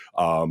ballots.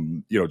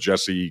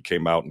 Jesse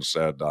came out and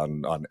said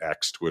on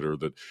X, Twitter,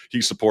 that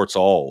he supports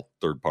all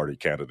third party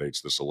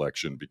candidates this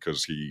election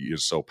because he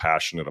is so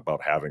passionate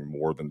about having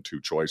more than two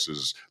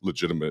choices,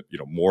 legitimate,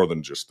 more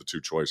than just the two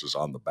choices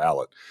on the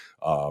ballot.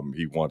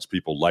 He wants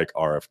people like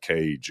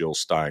RFK, Jill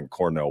Stein,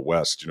 Cornel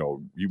West.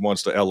 He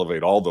wants to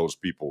elevate all those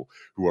people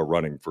who are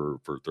running for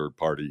third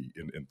party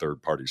in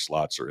third party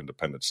slots or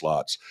independent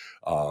slots,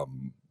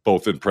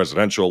 both in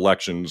presidential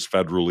elections,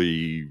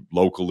 federally,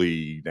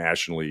 locally,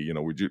 nationally.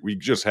 We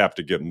just have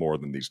to get more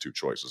than these two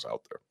choices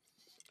out there.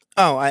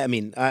 Oh,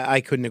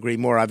 I couldn't agree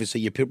more.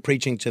 Obviously, you're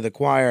preaching to the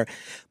choir.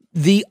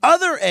 The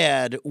other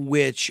ad,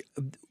 which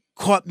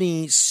caught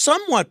me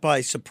somewhat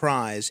by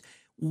surprise,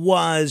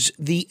 was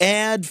the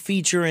ad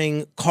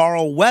featuring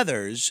Carl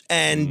Weathers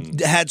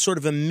and had sort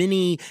of a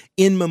mini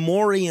in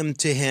memoriam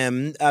to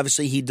him.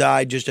 Obviously, he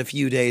died just a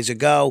few days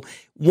ago.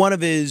 One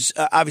of his,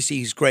 obviously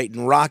he's great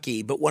in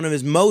Rocky, but one of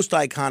his most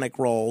iconic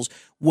roles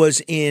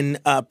was in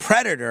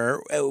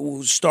Predator,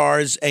 who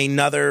stars a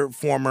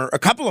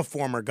couple of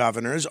former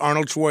governors,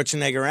 Arnold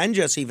Schwarzenegger and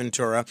Jesse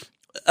Ventura.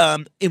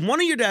 In one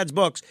of your dad's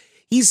books,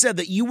 he said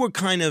that you were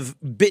kind of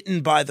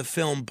bitten by the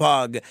film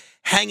bug,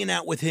 hanging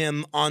out with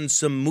him on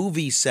some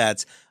movie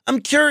sets.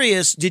 I'm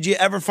curious, did you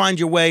ever find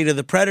your way to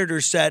the Predator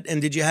set,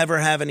 and did you ever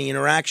have any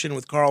interaction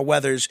with Carl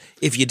Weathers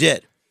if you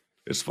did?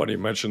 It's funny you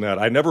mention that.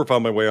 I never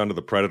found my way onto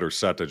the Predator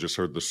set. I just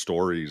heard the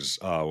stories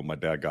when my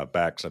dad got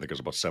back, because I think it was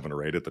about 7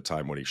 or 8 at the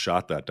time when he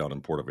shot that down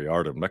in Puerto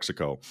Vallarta,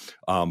 Mexico.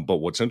 But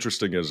what's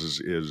interesting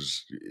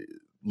is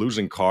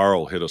losing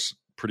Carl hit us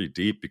pretty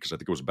deep, because I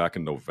think it was back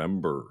in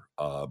November.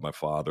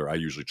 I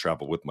usually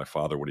travel with my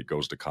father when he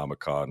goes to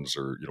Comic-Cons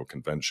or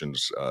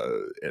conventions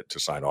to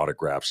sign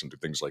autographs and do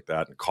things like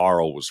that. And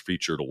Carl was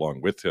featured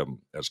along with him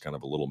as kind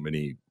of a little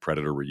mini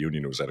Predator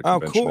reunion. It was at a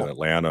convention in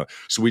Atlanta,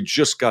 so we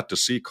just got to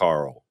see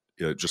Carl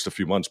just a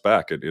few months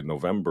back in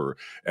November,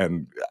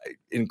 and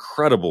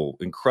incredible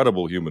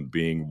human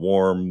being,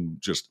 warm,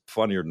 just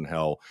funnier than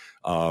hell.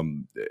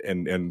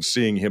 And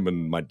seeing him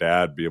and my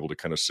dad be able to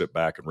kind of sit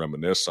back and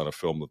reminisce on a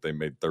film that they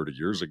made 30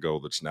 years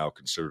ago that's now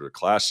considered a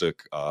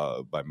classic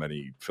by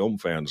many film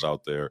fans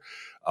out there.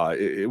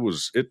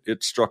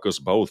 It struck us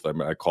both.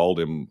 I called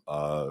him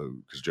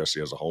because Jesse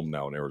has a home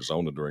now in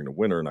Arizona during the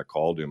winter, and I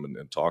called him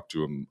and talked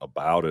to him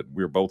about it.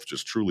 We were both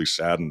just truly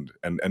saddened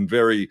and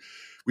very.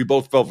 We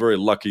both felt very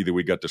lucky that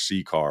we got to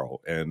see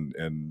Carl, and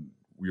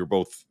we were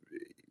both,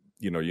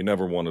 you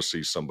never want to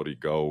see somebody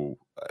go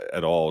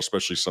at all,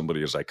 especially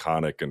somebody as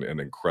iconic and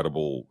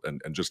incredible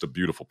and just a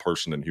beautiful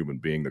person and human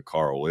being that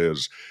Carl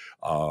is.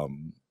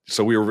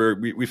 So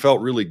we felt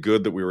really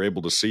good that we were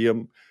able to see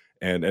him,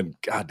 and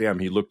goddamn,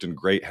 he looked in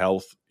great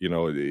health.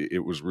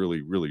 It was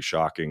really, really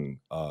shocking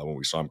when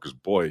we saw him, because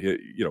boy,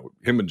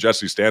 him and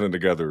Jesse standing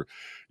together,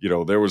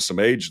 there was some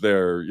age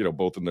there,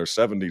 both in their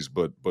 70s,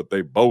 but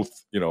they both,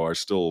 we're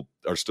still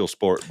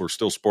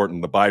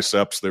sporting the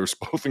biceps. They were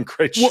both in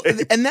great shape. Well,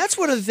 and that's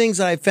one of the things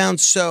that I found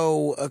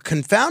so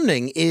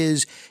confounding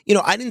is,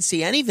 I didn't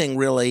see anything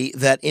really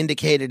that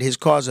indicated his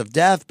cause of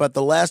death. But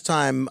the last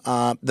time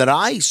that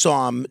I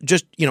saw him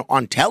just,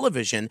 on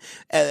television,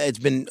 it's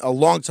been a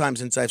long time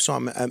since I saw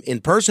him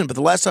in person, but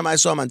the last time I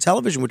saw him on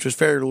television, which was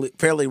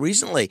fairly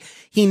recently,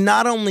 he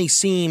not only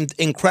seemed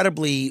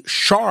incredibly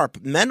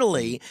sharp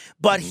mentally,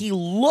 but he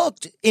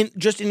looked in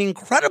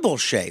incredible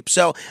shape.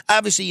 So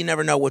obviously you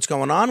never know what's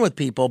going on with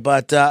people,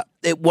 but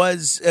it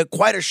was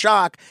quite a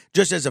shock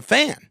just as a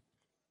fan.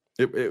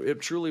 It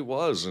truly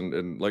was,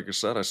 and like I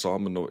said, I saw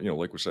him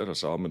I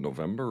saw him in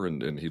November,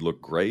 and he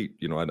looked great.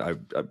 I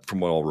from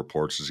what all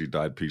reports is he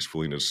died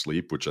peacefully in his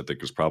sleep, which I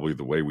think is probably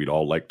the way we'd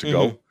all like to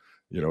go.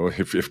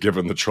 If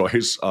given the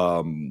choice.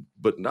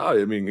 But no,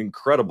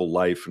 incredible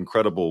life,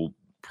 incredible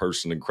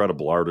person,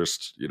 incredible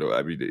artist.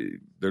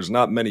 There's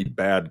not many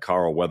bad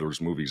Carl Weathers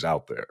movies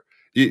out there.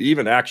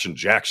 Even Action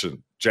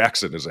Jackson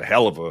is a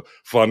hell of a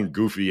fun,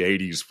 goofy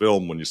 80s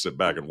film when you sit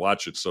back and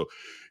watch it. So,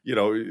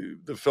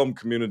 the film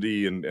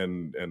community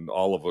and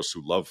all of us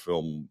who love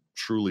film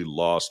truly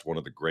lost one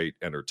of the great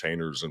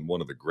entertainers and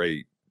one of the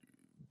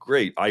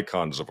great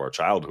icons of our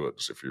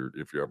childhoods. If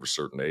you're of a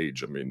certain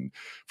age,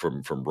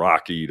 from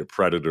Rocky to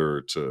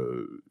Predator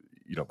to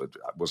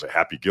was it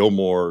Happy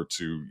Gilmore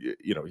to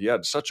he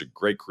had such a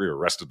great career.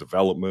 Arrested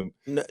Development,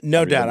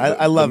 no doubt.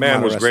 I love. The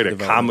man was great at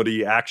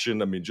comedy,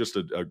 action. Just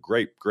a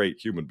great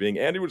human being,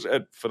 and he was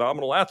a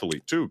phenomenal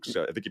athlete too. Because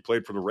I think he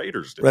played for the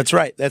Raiders. That's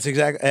right. That's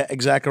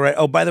exactly right.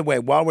 Oh, by the way,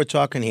 while we're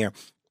talking here,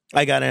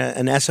 I got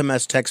an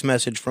SMS text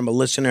message from a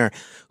listener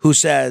who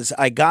says,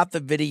 "I got the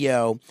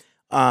video.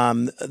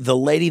 The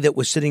lady that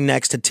was sitting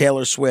next to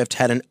Taylor Swift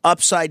had an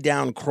upside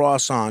down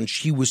cross on.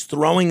 She was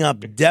throwing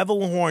up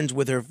devil horns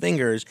with her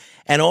fingers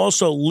and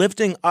also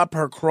lifting up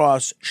her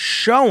cross,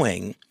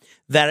 showing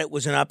that it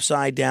was an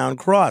upside down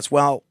cross."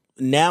 Well,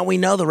 now we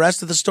know the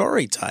rest of the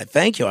story, Ty.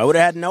 Thank you. I would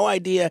have had no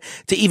idea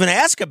to even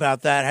ask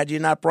about that had you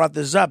not brought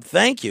this up.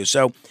 Thank you.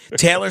 So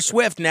Taylor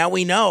Swift, now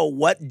we know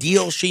what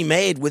deal she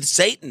made with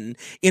Satan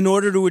in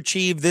order to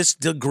achieve this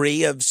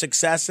degree of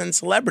success and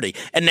celebrity.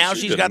 And now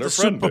she's got the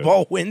Super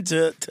Bowl win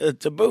to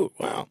boot.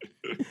 Wow.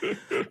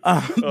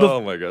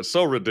 Oh my God,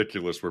 so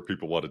ridiculous where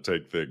people want to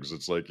take things.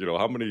 It's like,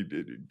 how many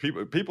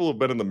people have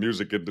been in the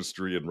music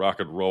industry and rock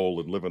and roll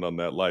and living on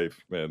that life,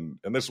 man.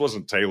 And this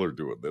wasn't Taylor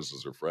doing this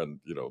as her friend.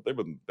 They've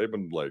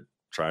been like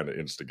trying to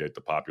instigate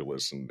the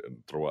populace and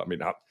throw out. I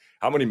mean,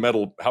 how many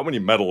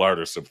metal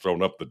artists have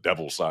thrown up the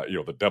devil side,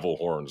 the devil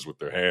horns with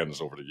their hands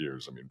over the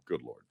years? I mean,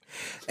 good Lord.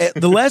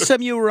 The last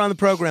time you were on the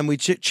program, we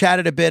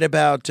chatted a bit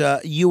about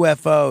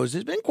UFOs.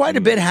 There's been quite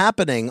a bit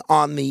happening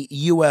on the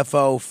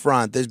UFO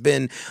front. There's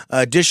been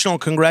additional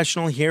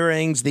congressional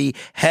hearings. The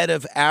head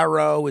of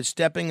AARO is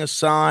stepping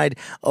aside.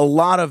 A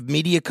lot of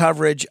media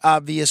coverage,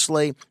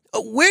 obviously.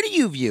 Where do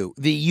you view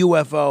the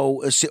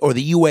UFO or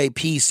the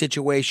UAP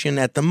situation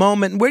at the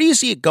moment? And where do you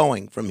see it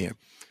going from here?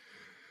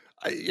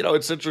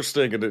 It's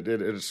interesting, and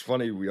it's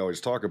funny. We always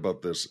talk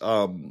about this.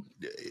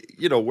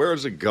 Where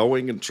is it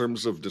going in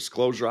terms of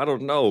disclosure? I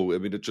don't know. I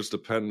mean, it just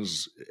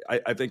depends.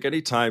 I think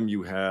anytime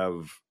you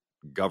have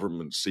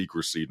government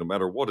secrecy, no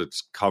matter what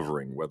it's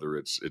covering, whether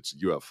it's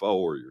UFO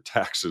or your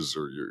taxes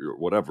or your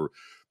whatever,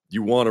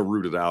 you want to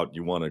root it out.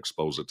 You want to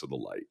expose it to the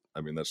light.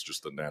 I mean, that's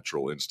just the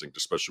natural instinct,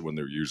 especially when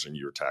they're using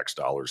your tax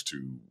dollars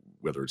to,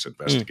 whether it's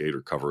investigate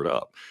or cover it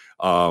up.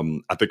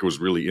 I think it was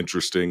really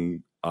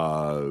interesting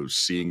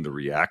seeing the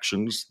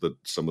reactions that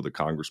some of the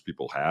Congress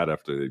people had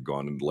after they'd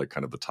gone into like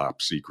kind of the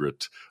top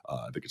secret,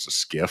 I think it's a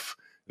SCIF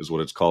is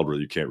what it's called, where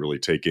you can't really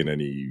take in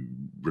any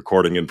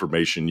recording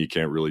information. You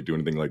can't really do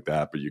anything like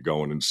that, but you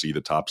go in and see the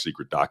top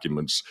secret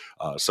documents.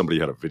 Somebody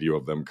had a video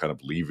of them kind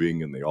of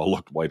leaving and they all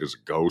looked white as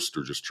a ghost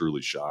or just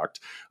truly shocked.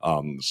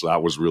 So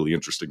that was really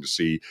interesting to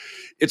see.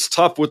 It's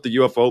tough with the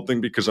UFO thing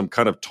because I'm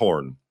kind of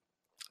torn,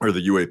 or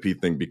the UAP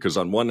thing, because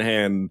on one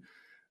hand,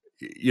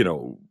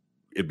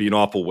 it'd be an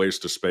awful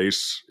waste of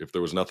space if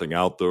there was nothing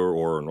out there,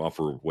 or an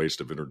awful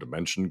waste of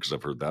interdimension, because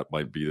I've heard that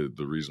might be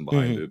the reason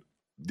behind it.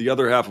 The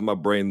other half of my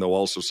brain, though,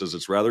 also says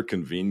it's rather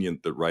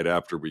convenient that right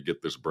after we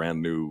get this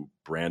brand new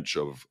branch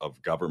of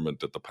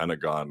government at the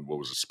Pentagon, what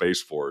was a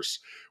Space Force,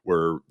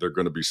 where they're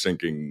going to be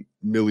sinking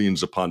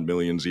millions upon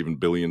millions, even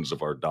billions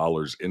of our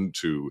dollars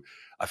into,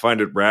 I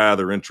find it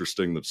rather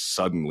interesting that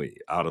suddenly,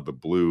 out of the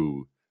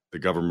blue, the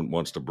government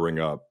wants to bring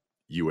up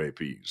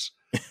UAPs.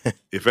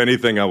 If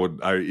anything,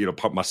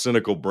 my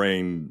cynical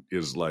brain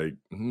is like,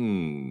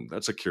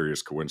 that's a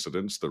curious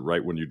coincidence that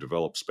right when you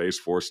develop Space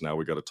Force, now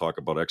we got to talk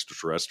about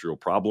extraterrestrial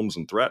problems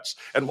and threats.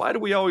 And why do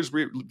we always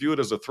view it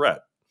as a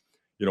threat?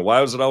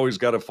 Why has it always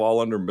got to fall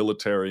under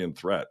military and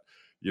threat?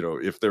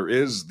 If there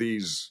is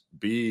these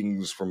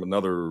beings from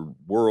another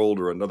world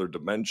or another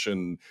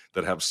dimension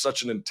that have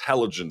such an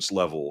intelligence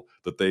level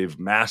that they've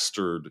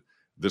mastered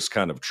this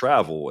kind of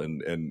travel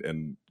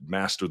and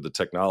mastered the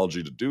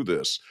technology to do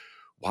this,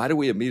 why do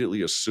we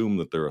immediately assume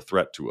that they're a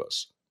threat to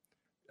us?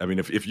 I mean,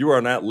 if you are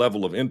on that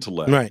level of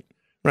intellect, right.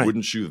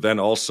 Wouldn't you then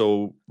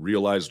also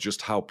realize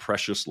just how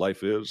precious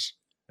life is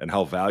and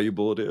how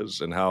valuable it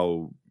is, and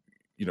how,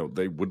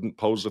 they wouldn't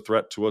pose a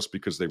threat to us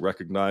because they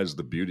recognize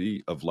the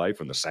beauty of life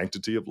and the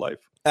sanctity of life?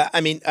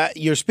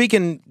 You're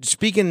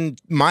speaking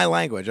my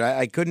language.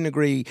 I couldn't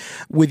agree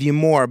with you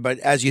more. But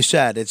as you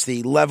said, it's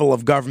the level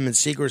of government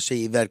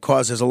secrecy that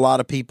causes a lot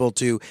of people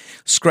to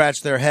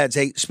scratch their heads.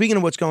 Hey, speaking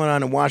of what's going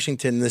on in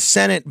Washington, the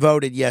Senate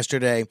voted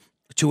yesterday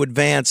to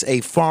advance a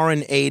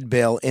foreign aid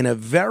bill in a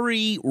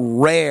very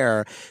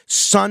rare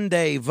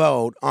Sunday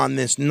vote on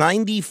this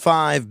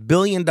 $95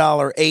 billion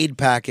aid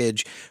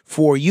package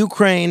for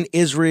Ukraine,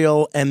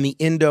 Israel, and the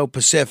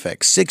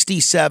Indo-Pacific.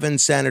 67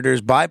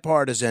 senators,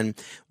 bipartisan,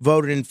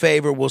 voted in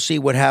favor. We'll see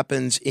what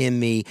happens in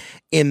the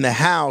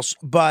House.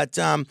 But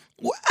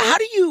how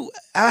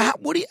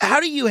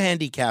do you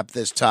handicap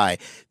this, Ty?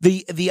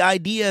 The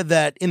idea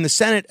that in the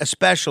Senate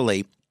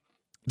especially,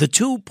 the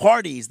two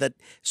parties that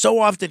so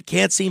often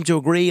can't seem to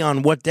agree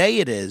on what day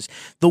it is,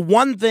 the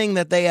one thing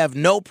that they have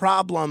no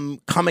problem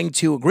coming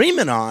to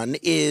agreement on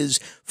is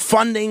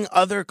funding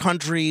other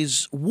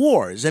countries'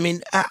 wars. I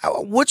mean,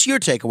 what's your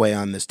takeaway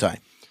on this, Ty?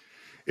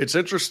 It's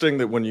interesting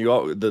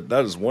that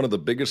that is one of the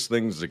biggest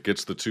things that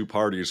gets the two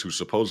parties who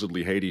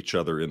supposedly hate each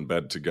other in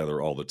bed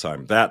together all the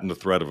time, that and the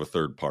threat of a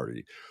third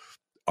party.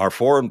 Our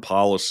foreign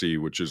policy,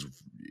 which is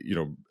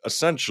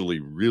essentially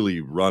really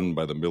run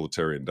by the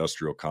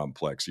military-industrial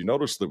complex. You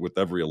notice that with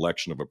every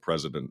election of a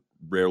president,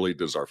 rarely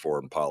does our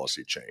foreign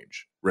policy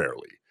change.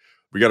 Rarely.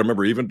 We got to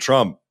remember, even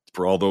Trump,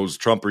 for all those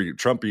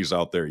Trumpies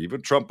out there,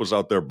 even Trump was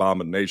out there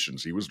bombing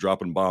nations. He was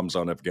dropping bombs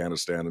on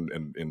Afghanistan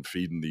and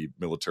feeding the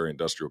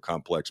military-industrial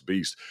complex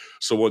beast.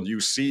 So when you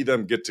see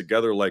them get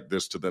together like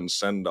this to then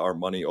send our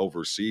money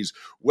overseas,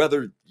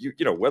 whether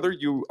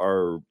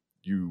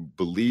you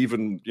believe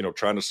in,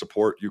 trying to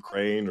support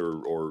Ukraine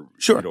or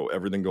sure,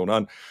 everything going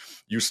on,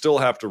 you still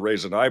have to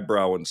raise an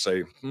eyebrow and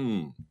say,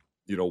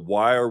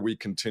 why are we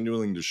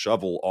continuing to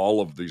shovel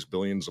all of these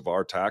billions of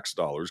our tax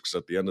dollars? Because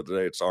at the end of the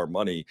day, it's our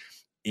money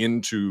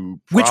into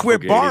which we're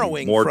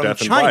borrowing more from death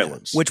China, and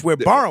violence. Which we're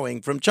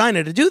borrowing from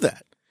China to do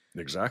that.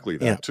 Exactly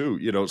that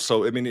too.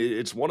 So I mean,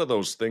 it's one of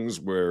those things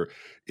where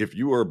if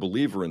you are a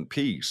believer in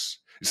peace,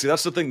 you see,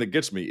 that's the thing that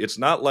gets me. It's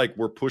not like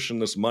we're pushing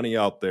this money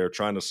out there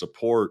trying to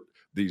support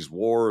these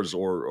wars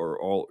or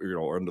all,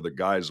 under the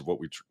guise of what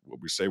we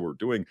say we're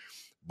doing,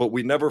 but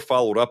we never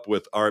followed up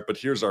with, all right, but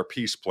here's our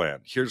peace plan.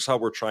 Here's how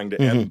we're trying to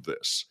end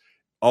this.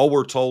 All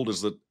we're told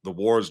is that the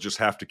wars just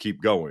have to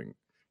keep going.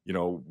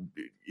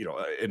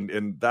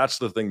 And that's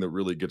the thing that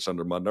really gets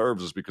under my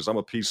nerves, is because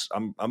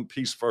I'm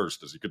peace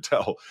first, as you could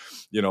tell.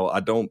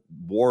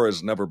 War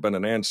has never been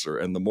an answer.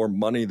 And the more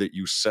money that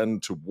you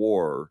send to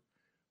war,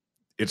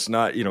 it's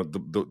not,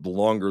 the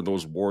longer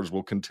those wars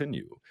will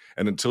continue.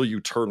 And until you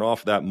turn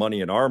off that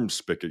money and arms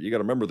spigot, you got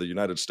to remember the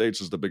United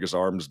States is the biggest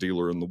arms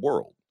dealer in the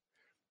world.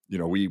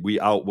 We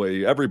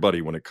outweigh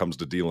everybody when it comes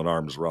to dealing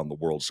arms around the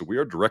world. So we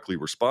are directly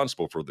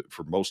responsible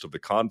for most of the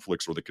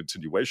conflicts or the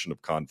continuation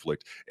of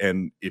conflict.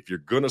 And if you're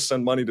going to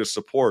send money to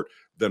support,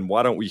 then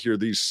why don't we hear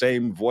these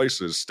same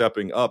voices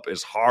stepping up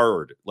as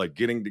hard, like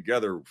getting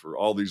together for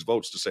all these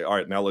votes to say, all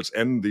right, now let's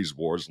end these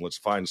wars and let's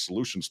find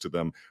solutions to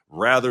them,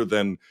 rather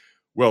than,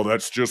 well,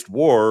 that's just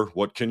war.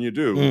 What can you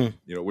do?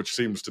 Which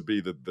seems to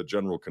be the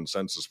general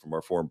consensus from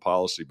our foreign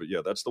policy. But yeah,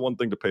 that's the one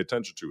thing to pay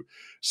attention to.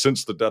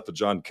 Since the death of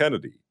John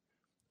Kennedy,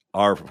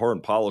 our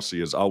foreign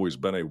policy has always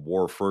been a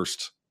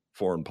war-first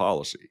foreign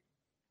policy.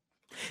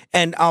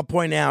 And I'll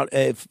point out,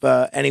 if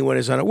anyone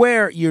is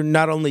unaware, you're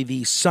not only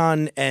the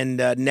son and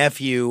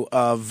nephew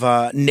of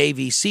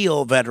Navy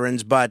SEAL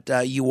veterans, but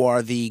you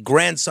are the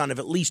grandson of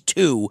at least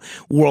 2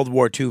 World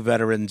War II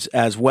veterans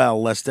as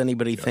well, lest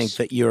anybody think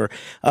that you're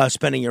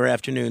spending your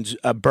afternoons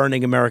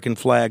burning American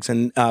flags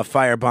and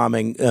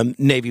firebombing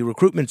Navy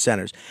recruitment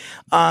centers.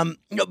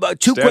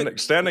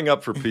 Standing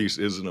up for peace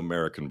is an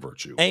American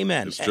virtue.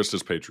 Amen. It's just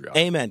as patriotic.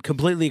 Amen.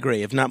 Completely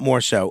agree, if not more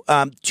so.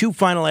 2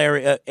 final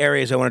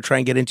areas I want to try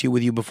and get into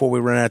with you before we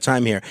run out of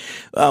time here.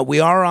 We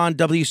are on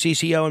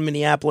WCCO in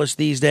Minneapolis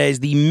these days.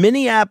 The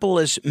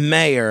Minneapolis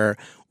mayor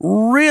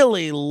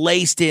really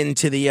laced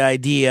into the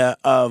idea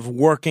of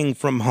working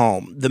from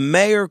home. The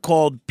mayor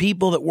called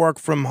people that work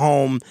from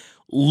home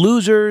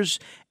losers,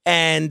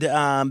 and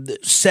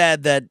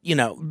said that,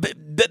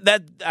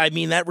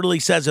 that really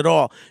says it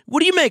all. What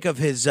do you make of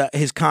his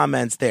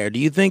comments there? Do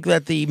you think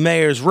that the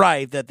mayor's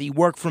right, that the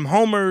work from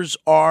homers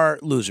are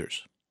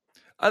losers?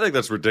 I think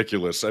that's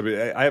ridiculous. I mean,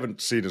 I haven't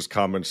seen his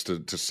comments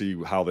to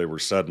see how they were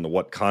said and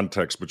what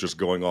context, but just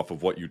going off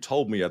of what you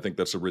told me, I think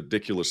that's a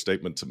ridiculous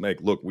statement to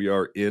make. Look, we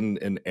are in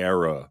an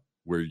era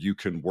where you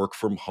can work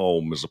from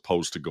home as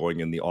opposed to going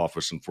in the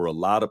office. And for a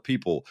lot of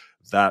people,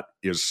 that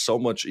is so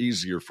much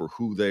easier for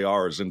who they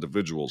are as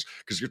individuals.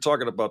 Because you're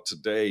talking about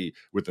today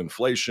with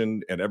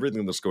inflation and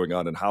everything that's going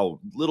on and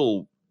how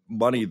little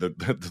money that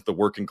the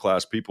working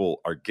class people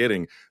are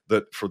getting,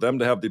 that for them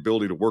to have the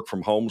ability to work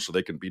from home so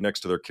they can be next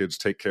to their kids,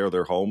 take care of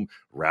their home,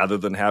 rather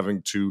than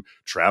having to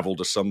travel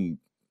to some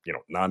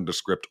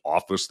nondescript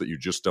office that you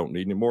just don't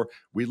need anymore.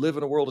 We live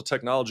in a world of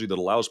technology that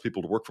allows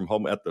people to work from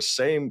home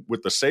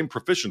with the same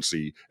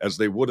proficiency as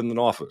they would in an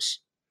office.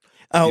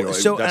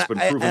 So that's been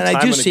proven and time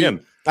I do and see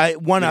again.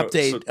 One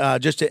update,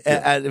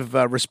 out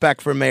of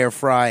respect for Mayor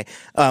Fry.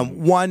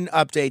 One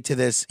update to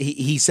this.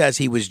 He says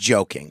he was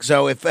joking.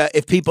 So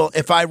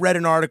if I read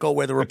an article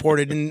where the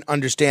reporter didn't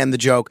understand the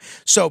joke,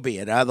 so be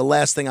it. The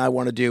last thing I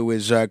want to do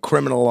is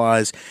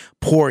criminalize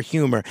poor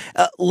humor.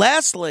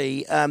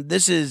 Lastly,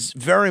 this is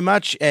very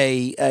much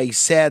a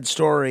sad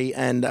story,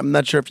 and I'm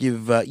not sure if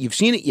you've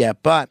seen it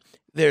yet, but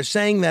they're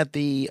saying that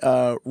the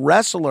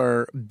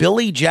wrestler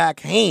Billy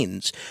Jack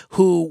Haynes,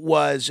 who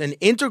was an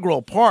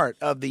integral part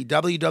of the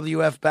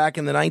WWF back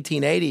in the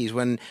 1980s,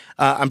 when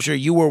I'm sure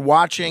you were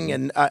watching,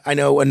 and I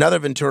know another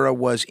Ventura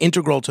was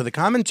integral to the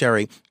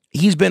commentary,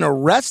 he's been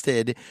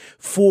arrested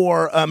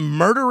for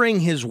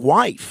murdering his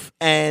wife.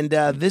 And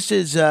this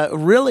is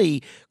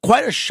really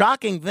quite a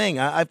shocking thing.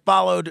 I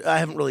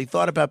haven't really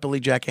thought about Billy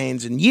Jack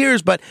Haynes in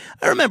years, but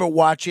I remember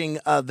watching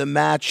the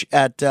match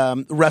at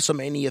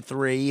WrestleMania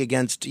 3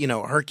 against,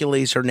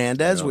 Hercules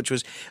Hernandez, which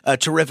was a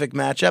terrific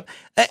matchup.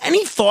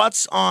 Any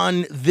thoughts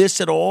on this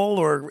at all,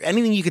 or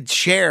anything you could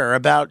share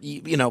about,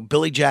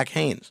 Billy Jack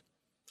Haynes?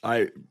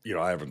 I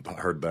haven't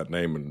heard that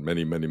name in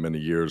many, many, many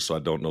years, so I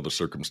don't know the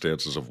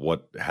circumstances of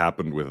what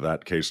happened with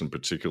that case in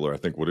particular. I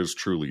think what is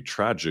truly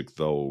tragic,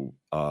 though,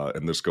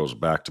 and this goes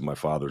back to my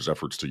father's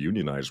efforts to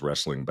unionize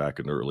wrestling back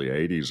in the early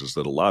 80s, is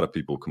that a lot of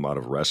people come out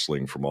of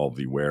wrestling from all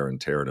the wear and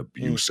tear and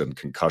abuse and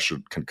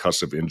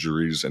concussive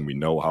injuries, and we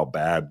know how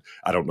bad.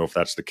 I don't know if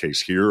that's the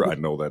case here. I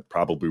know that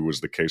probably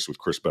was the case with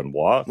Chris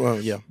Benoit. Well,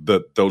 yeah.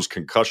 That those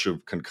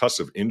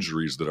concussive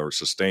injuries that are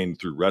sustained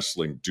through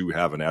wrestling do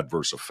have an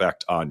adverse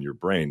effect on your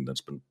brain.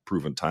 That's been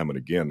proven time and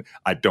again.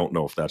 I don't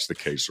know if that's the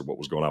case or what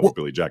was going on with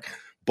Billy Jack,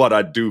 but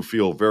I do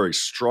feel very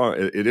strong.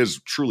 It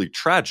is truly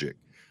tragic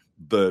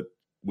that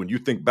when you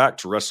think back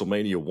to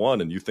WrestleMania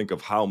 1 and you think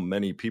of how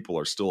many people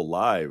are still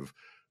alive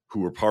who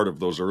were part of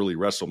those early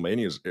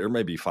WrestleManias, there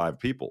may be 5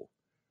 people,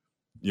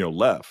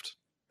 left.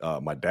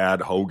 My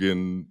dad,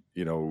 Hogan,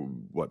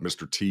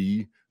 Mr.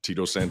 T,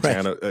 Tito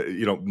Santana,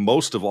 right.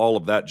 Most of all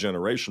of that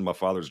generation, my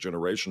father's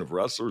generation of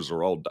wrestlers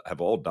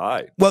have all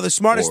died. Well, the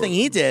smartest thing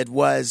he did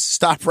was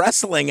stop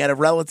wrestling at a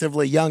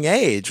relatively young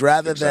age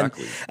rather than,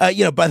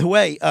 by the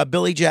way,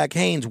 Billy Jack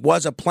Haynes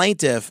was a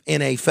plaintiff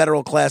in a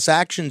federal class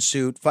action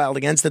suit filed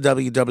against the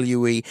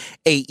WWE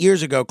 8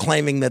 years ago,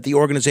 claiming that the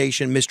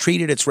organization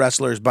mistreated its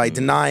wrestlers by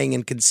denying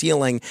and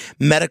concealing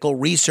medical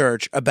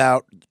research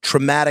about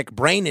traumatic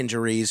brain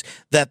injuries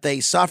that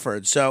they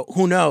suffered. So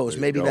who knows?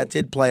 Maybe that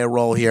did play a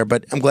role here,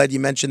 but I'm glad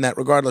you mentioned that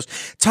regardless.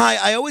 Ty,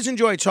 I always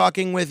enjoy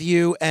talking with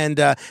you, and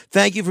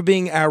thank you for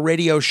being our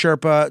radio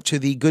Sherpa to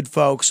the good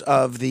folks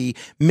of the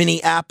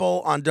Mini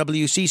Apple on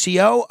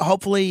WCCO.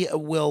 Hopefully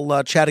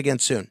we'll chat again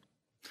soon.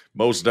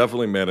 Most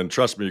definitely, man. And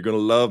trust me, you're going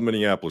to love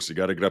Minneapolis. You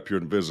got to get up here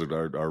and visit.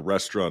 Our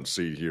restaurant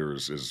scene here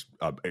is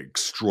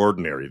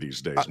extraordinary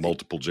these days.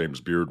 Multiple James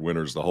Beard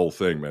winners, the whole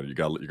thing, man. You're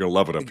going to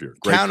love it up here.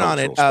 Great count on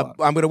it. I'm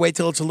going to wait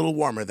till it's a little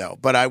warmer, though.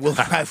 But I will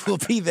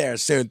be there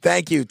soon.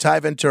 Thank you, Ty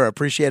Ventura.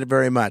 Appreciate it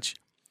very much.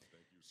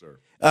 Thank you,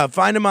 sir.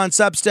 Find him on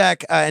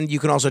Substack, and you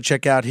can also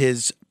check out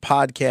his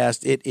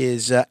podcast. It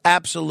is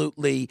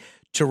absolutely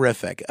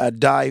terrific.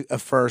 Die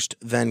first,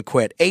 then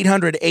quit.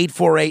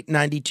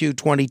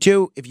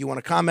 800-848-9222. If you want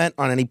to comment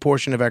on any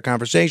portion of our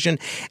conversation,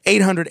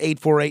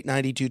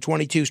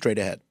 800-848-9222. Straight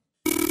ahead.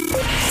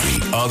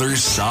 The Other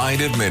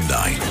Side of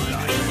Midnight.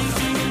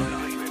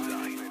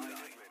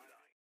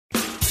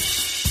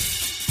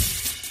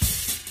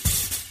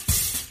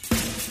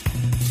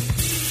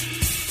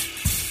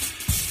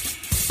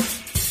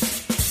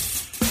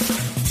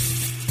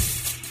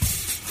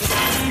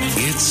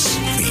 It's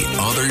The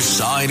Other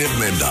Side of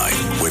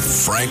Midnight with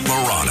Frank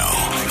Morano.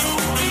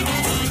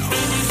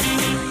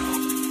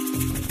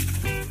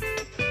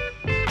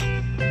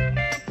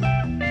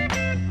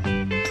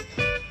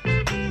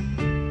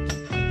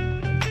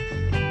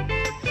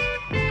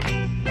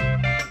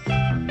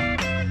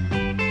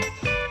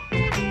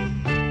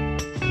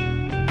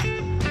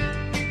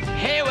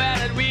 Hey, where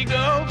did we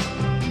go?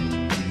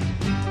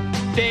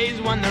 Days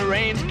when the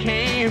rains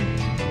came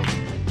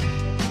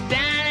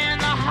down in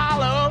the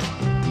hollow,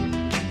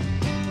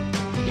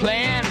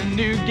 playing a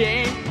new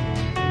game,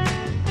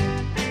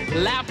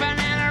 laughing and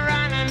a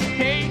running,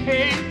 hey,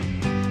 hey,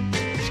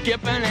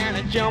 skipping and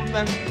a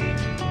jumping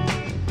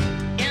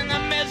in the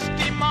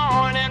misty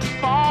morning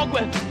fog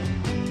with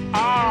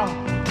our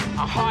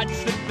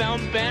hearts a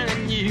thumping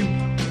and you,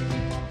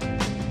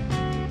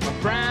 my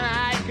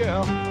brown-eyed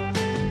girl.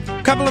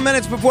 Couple of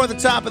minutes before the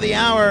top of the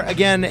hour,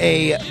 again,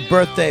 a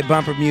birthday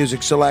bumper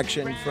music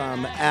selection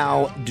from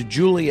Al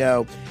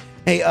DiGiulio.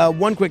 Hey,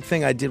 one quick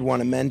thing I did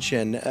want to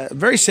mention. A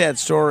very sad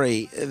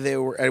story,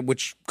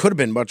 which could have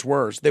been much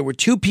worse. There were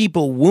 2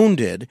 people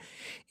wounded,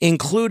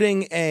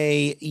 including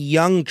a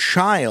young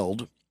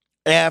child,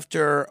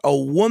 after a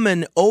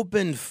woman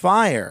opened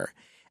fire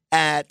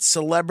at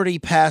celebrity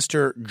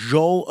pastor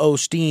Joel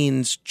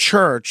Osteen's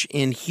church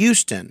in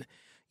Houston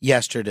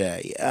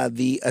yesterday.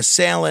 The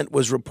assailant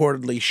was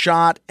reportedly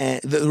shot,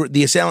 and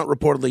the assailant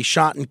reportedly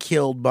shot and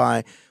killed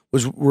by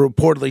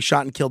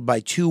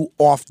 2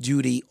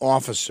 off-duty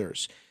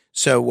officers.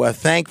 So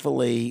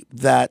thankfully,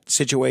 that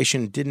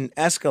situation didn't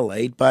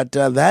escalate, but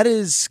that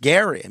is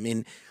scary. I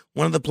mean,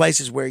 one of the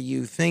places where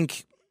you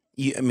think,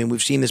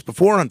 we've seen this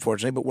before,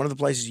 unfortunately, but one of the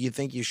places you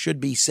think you should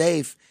be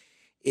safe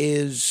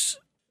is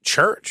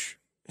church.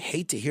 I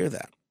hate to hear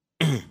that.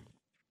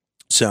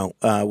 So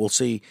we'll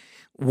see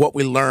what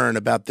we learn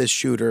about this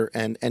shooter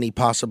and any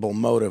possible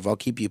motive. I'll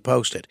keep you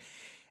posted.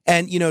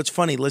 And, it's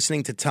funny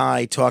listening to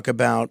Ty talk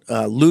about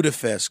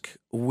lutefisk,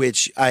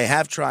 which I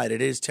have tried.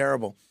 It is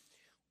terrible.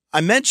 I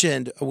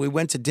mentioned we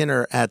went to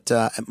dinner at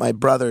my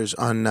brother's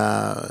on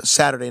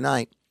Saturday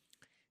night,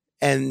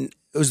 and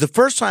it was the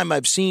first time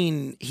I've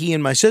seen he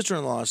and my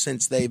sister-in-law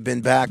since they've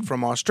been back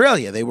from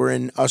Australia. They were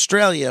in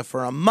Australia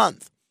for a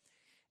month,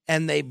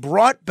 and they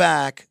brought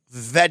back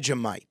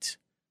Vegemite.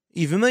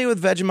 You familiar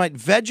with Vegemite?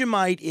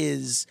 Vegemite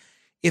is,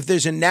 if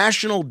there's a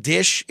national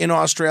dish in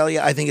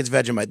Australia, I think it's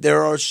Vegemite.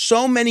 There are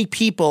so many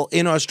people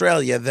in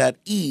Australia that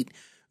eat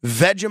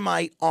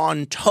Vegemite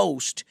on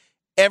toast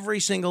every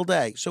single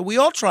day. So we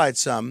all tried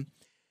some.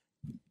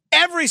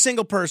 Every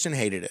single person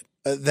hated it.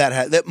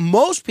 That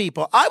most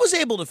people, I was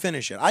able to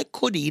finish it. I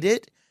could eat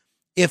it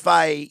if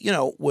I,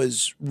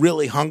 was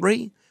really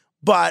hungry,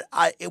 but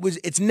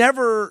it's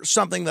never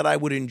something that I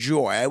would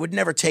enjoy. I would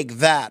never take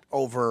that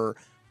over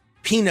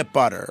peanut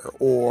butter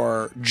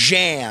or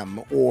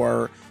jam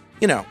or,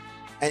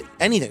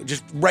 anything,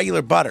 just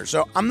regular butter.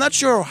 So I'm not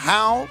sure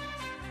how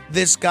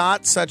this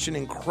got such an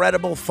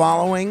incredible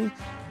following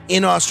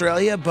in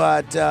Australia,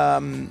 but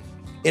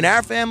in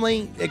our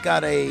family, it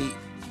got a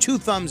 2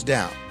 thumbs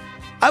down.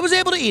 I was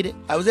able to eat it.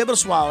 I was able to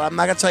swallow it. I'm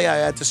not going to tell you I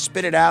had to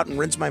spit it out and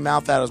rinse my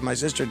mouth out as my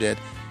sister did,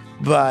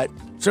 but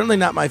certainly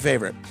not my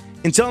favorite.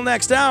 Until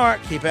next hour,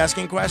 keep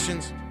asking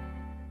questions.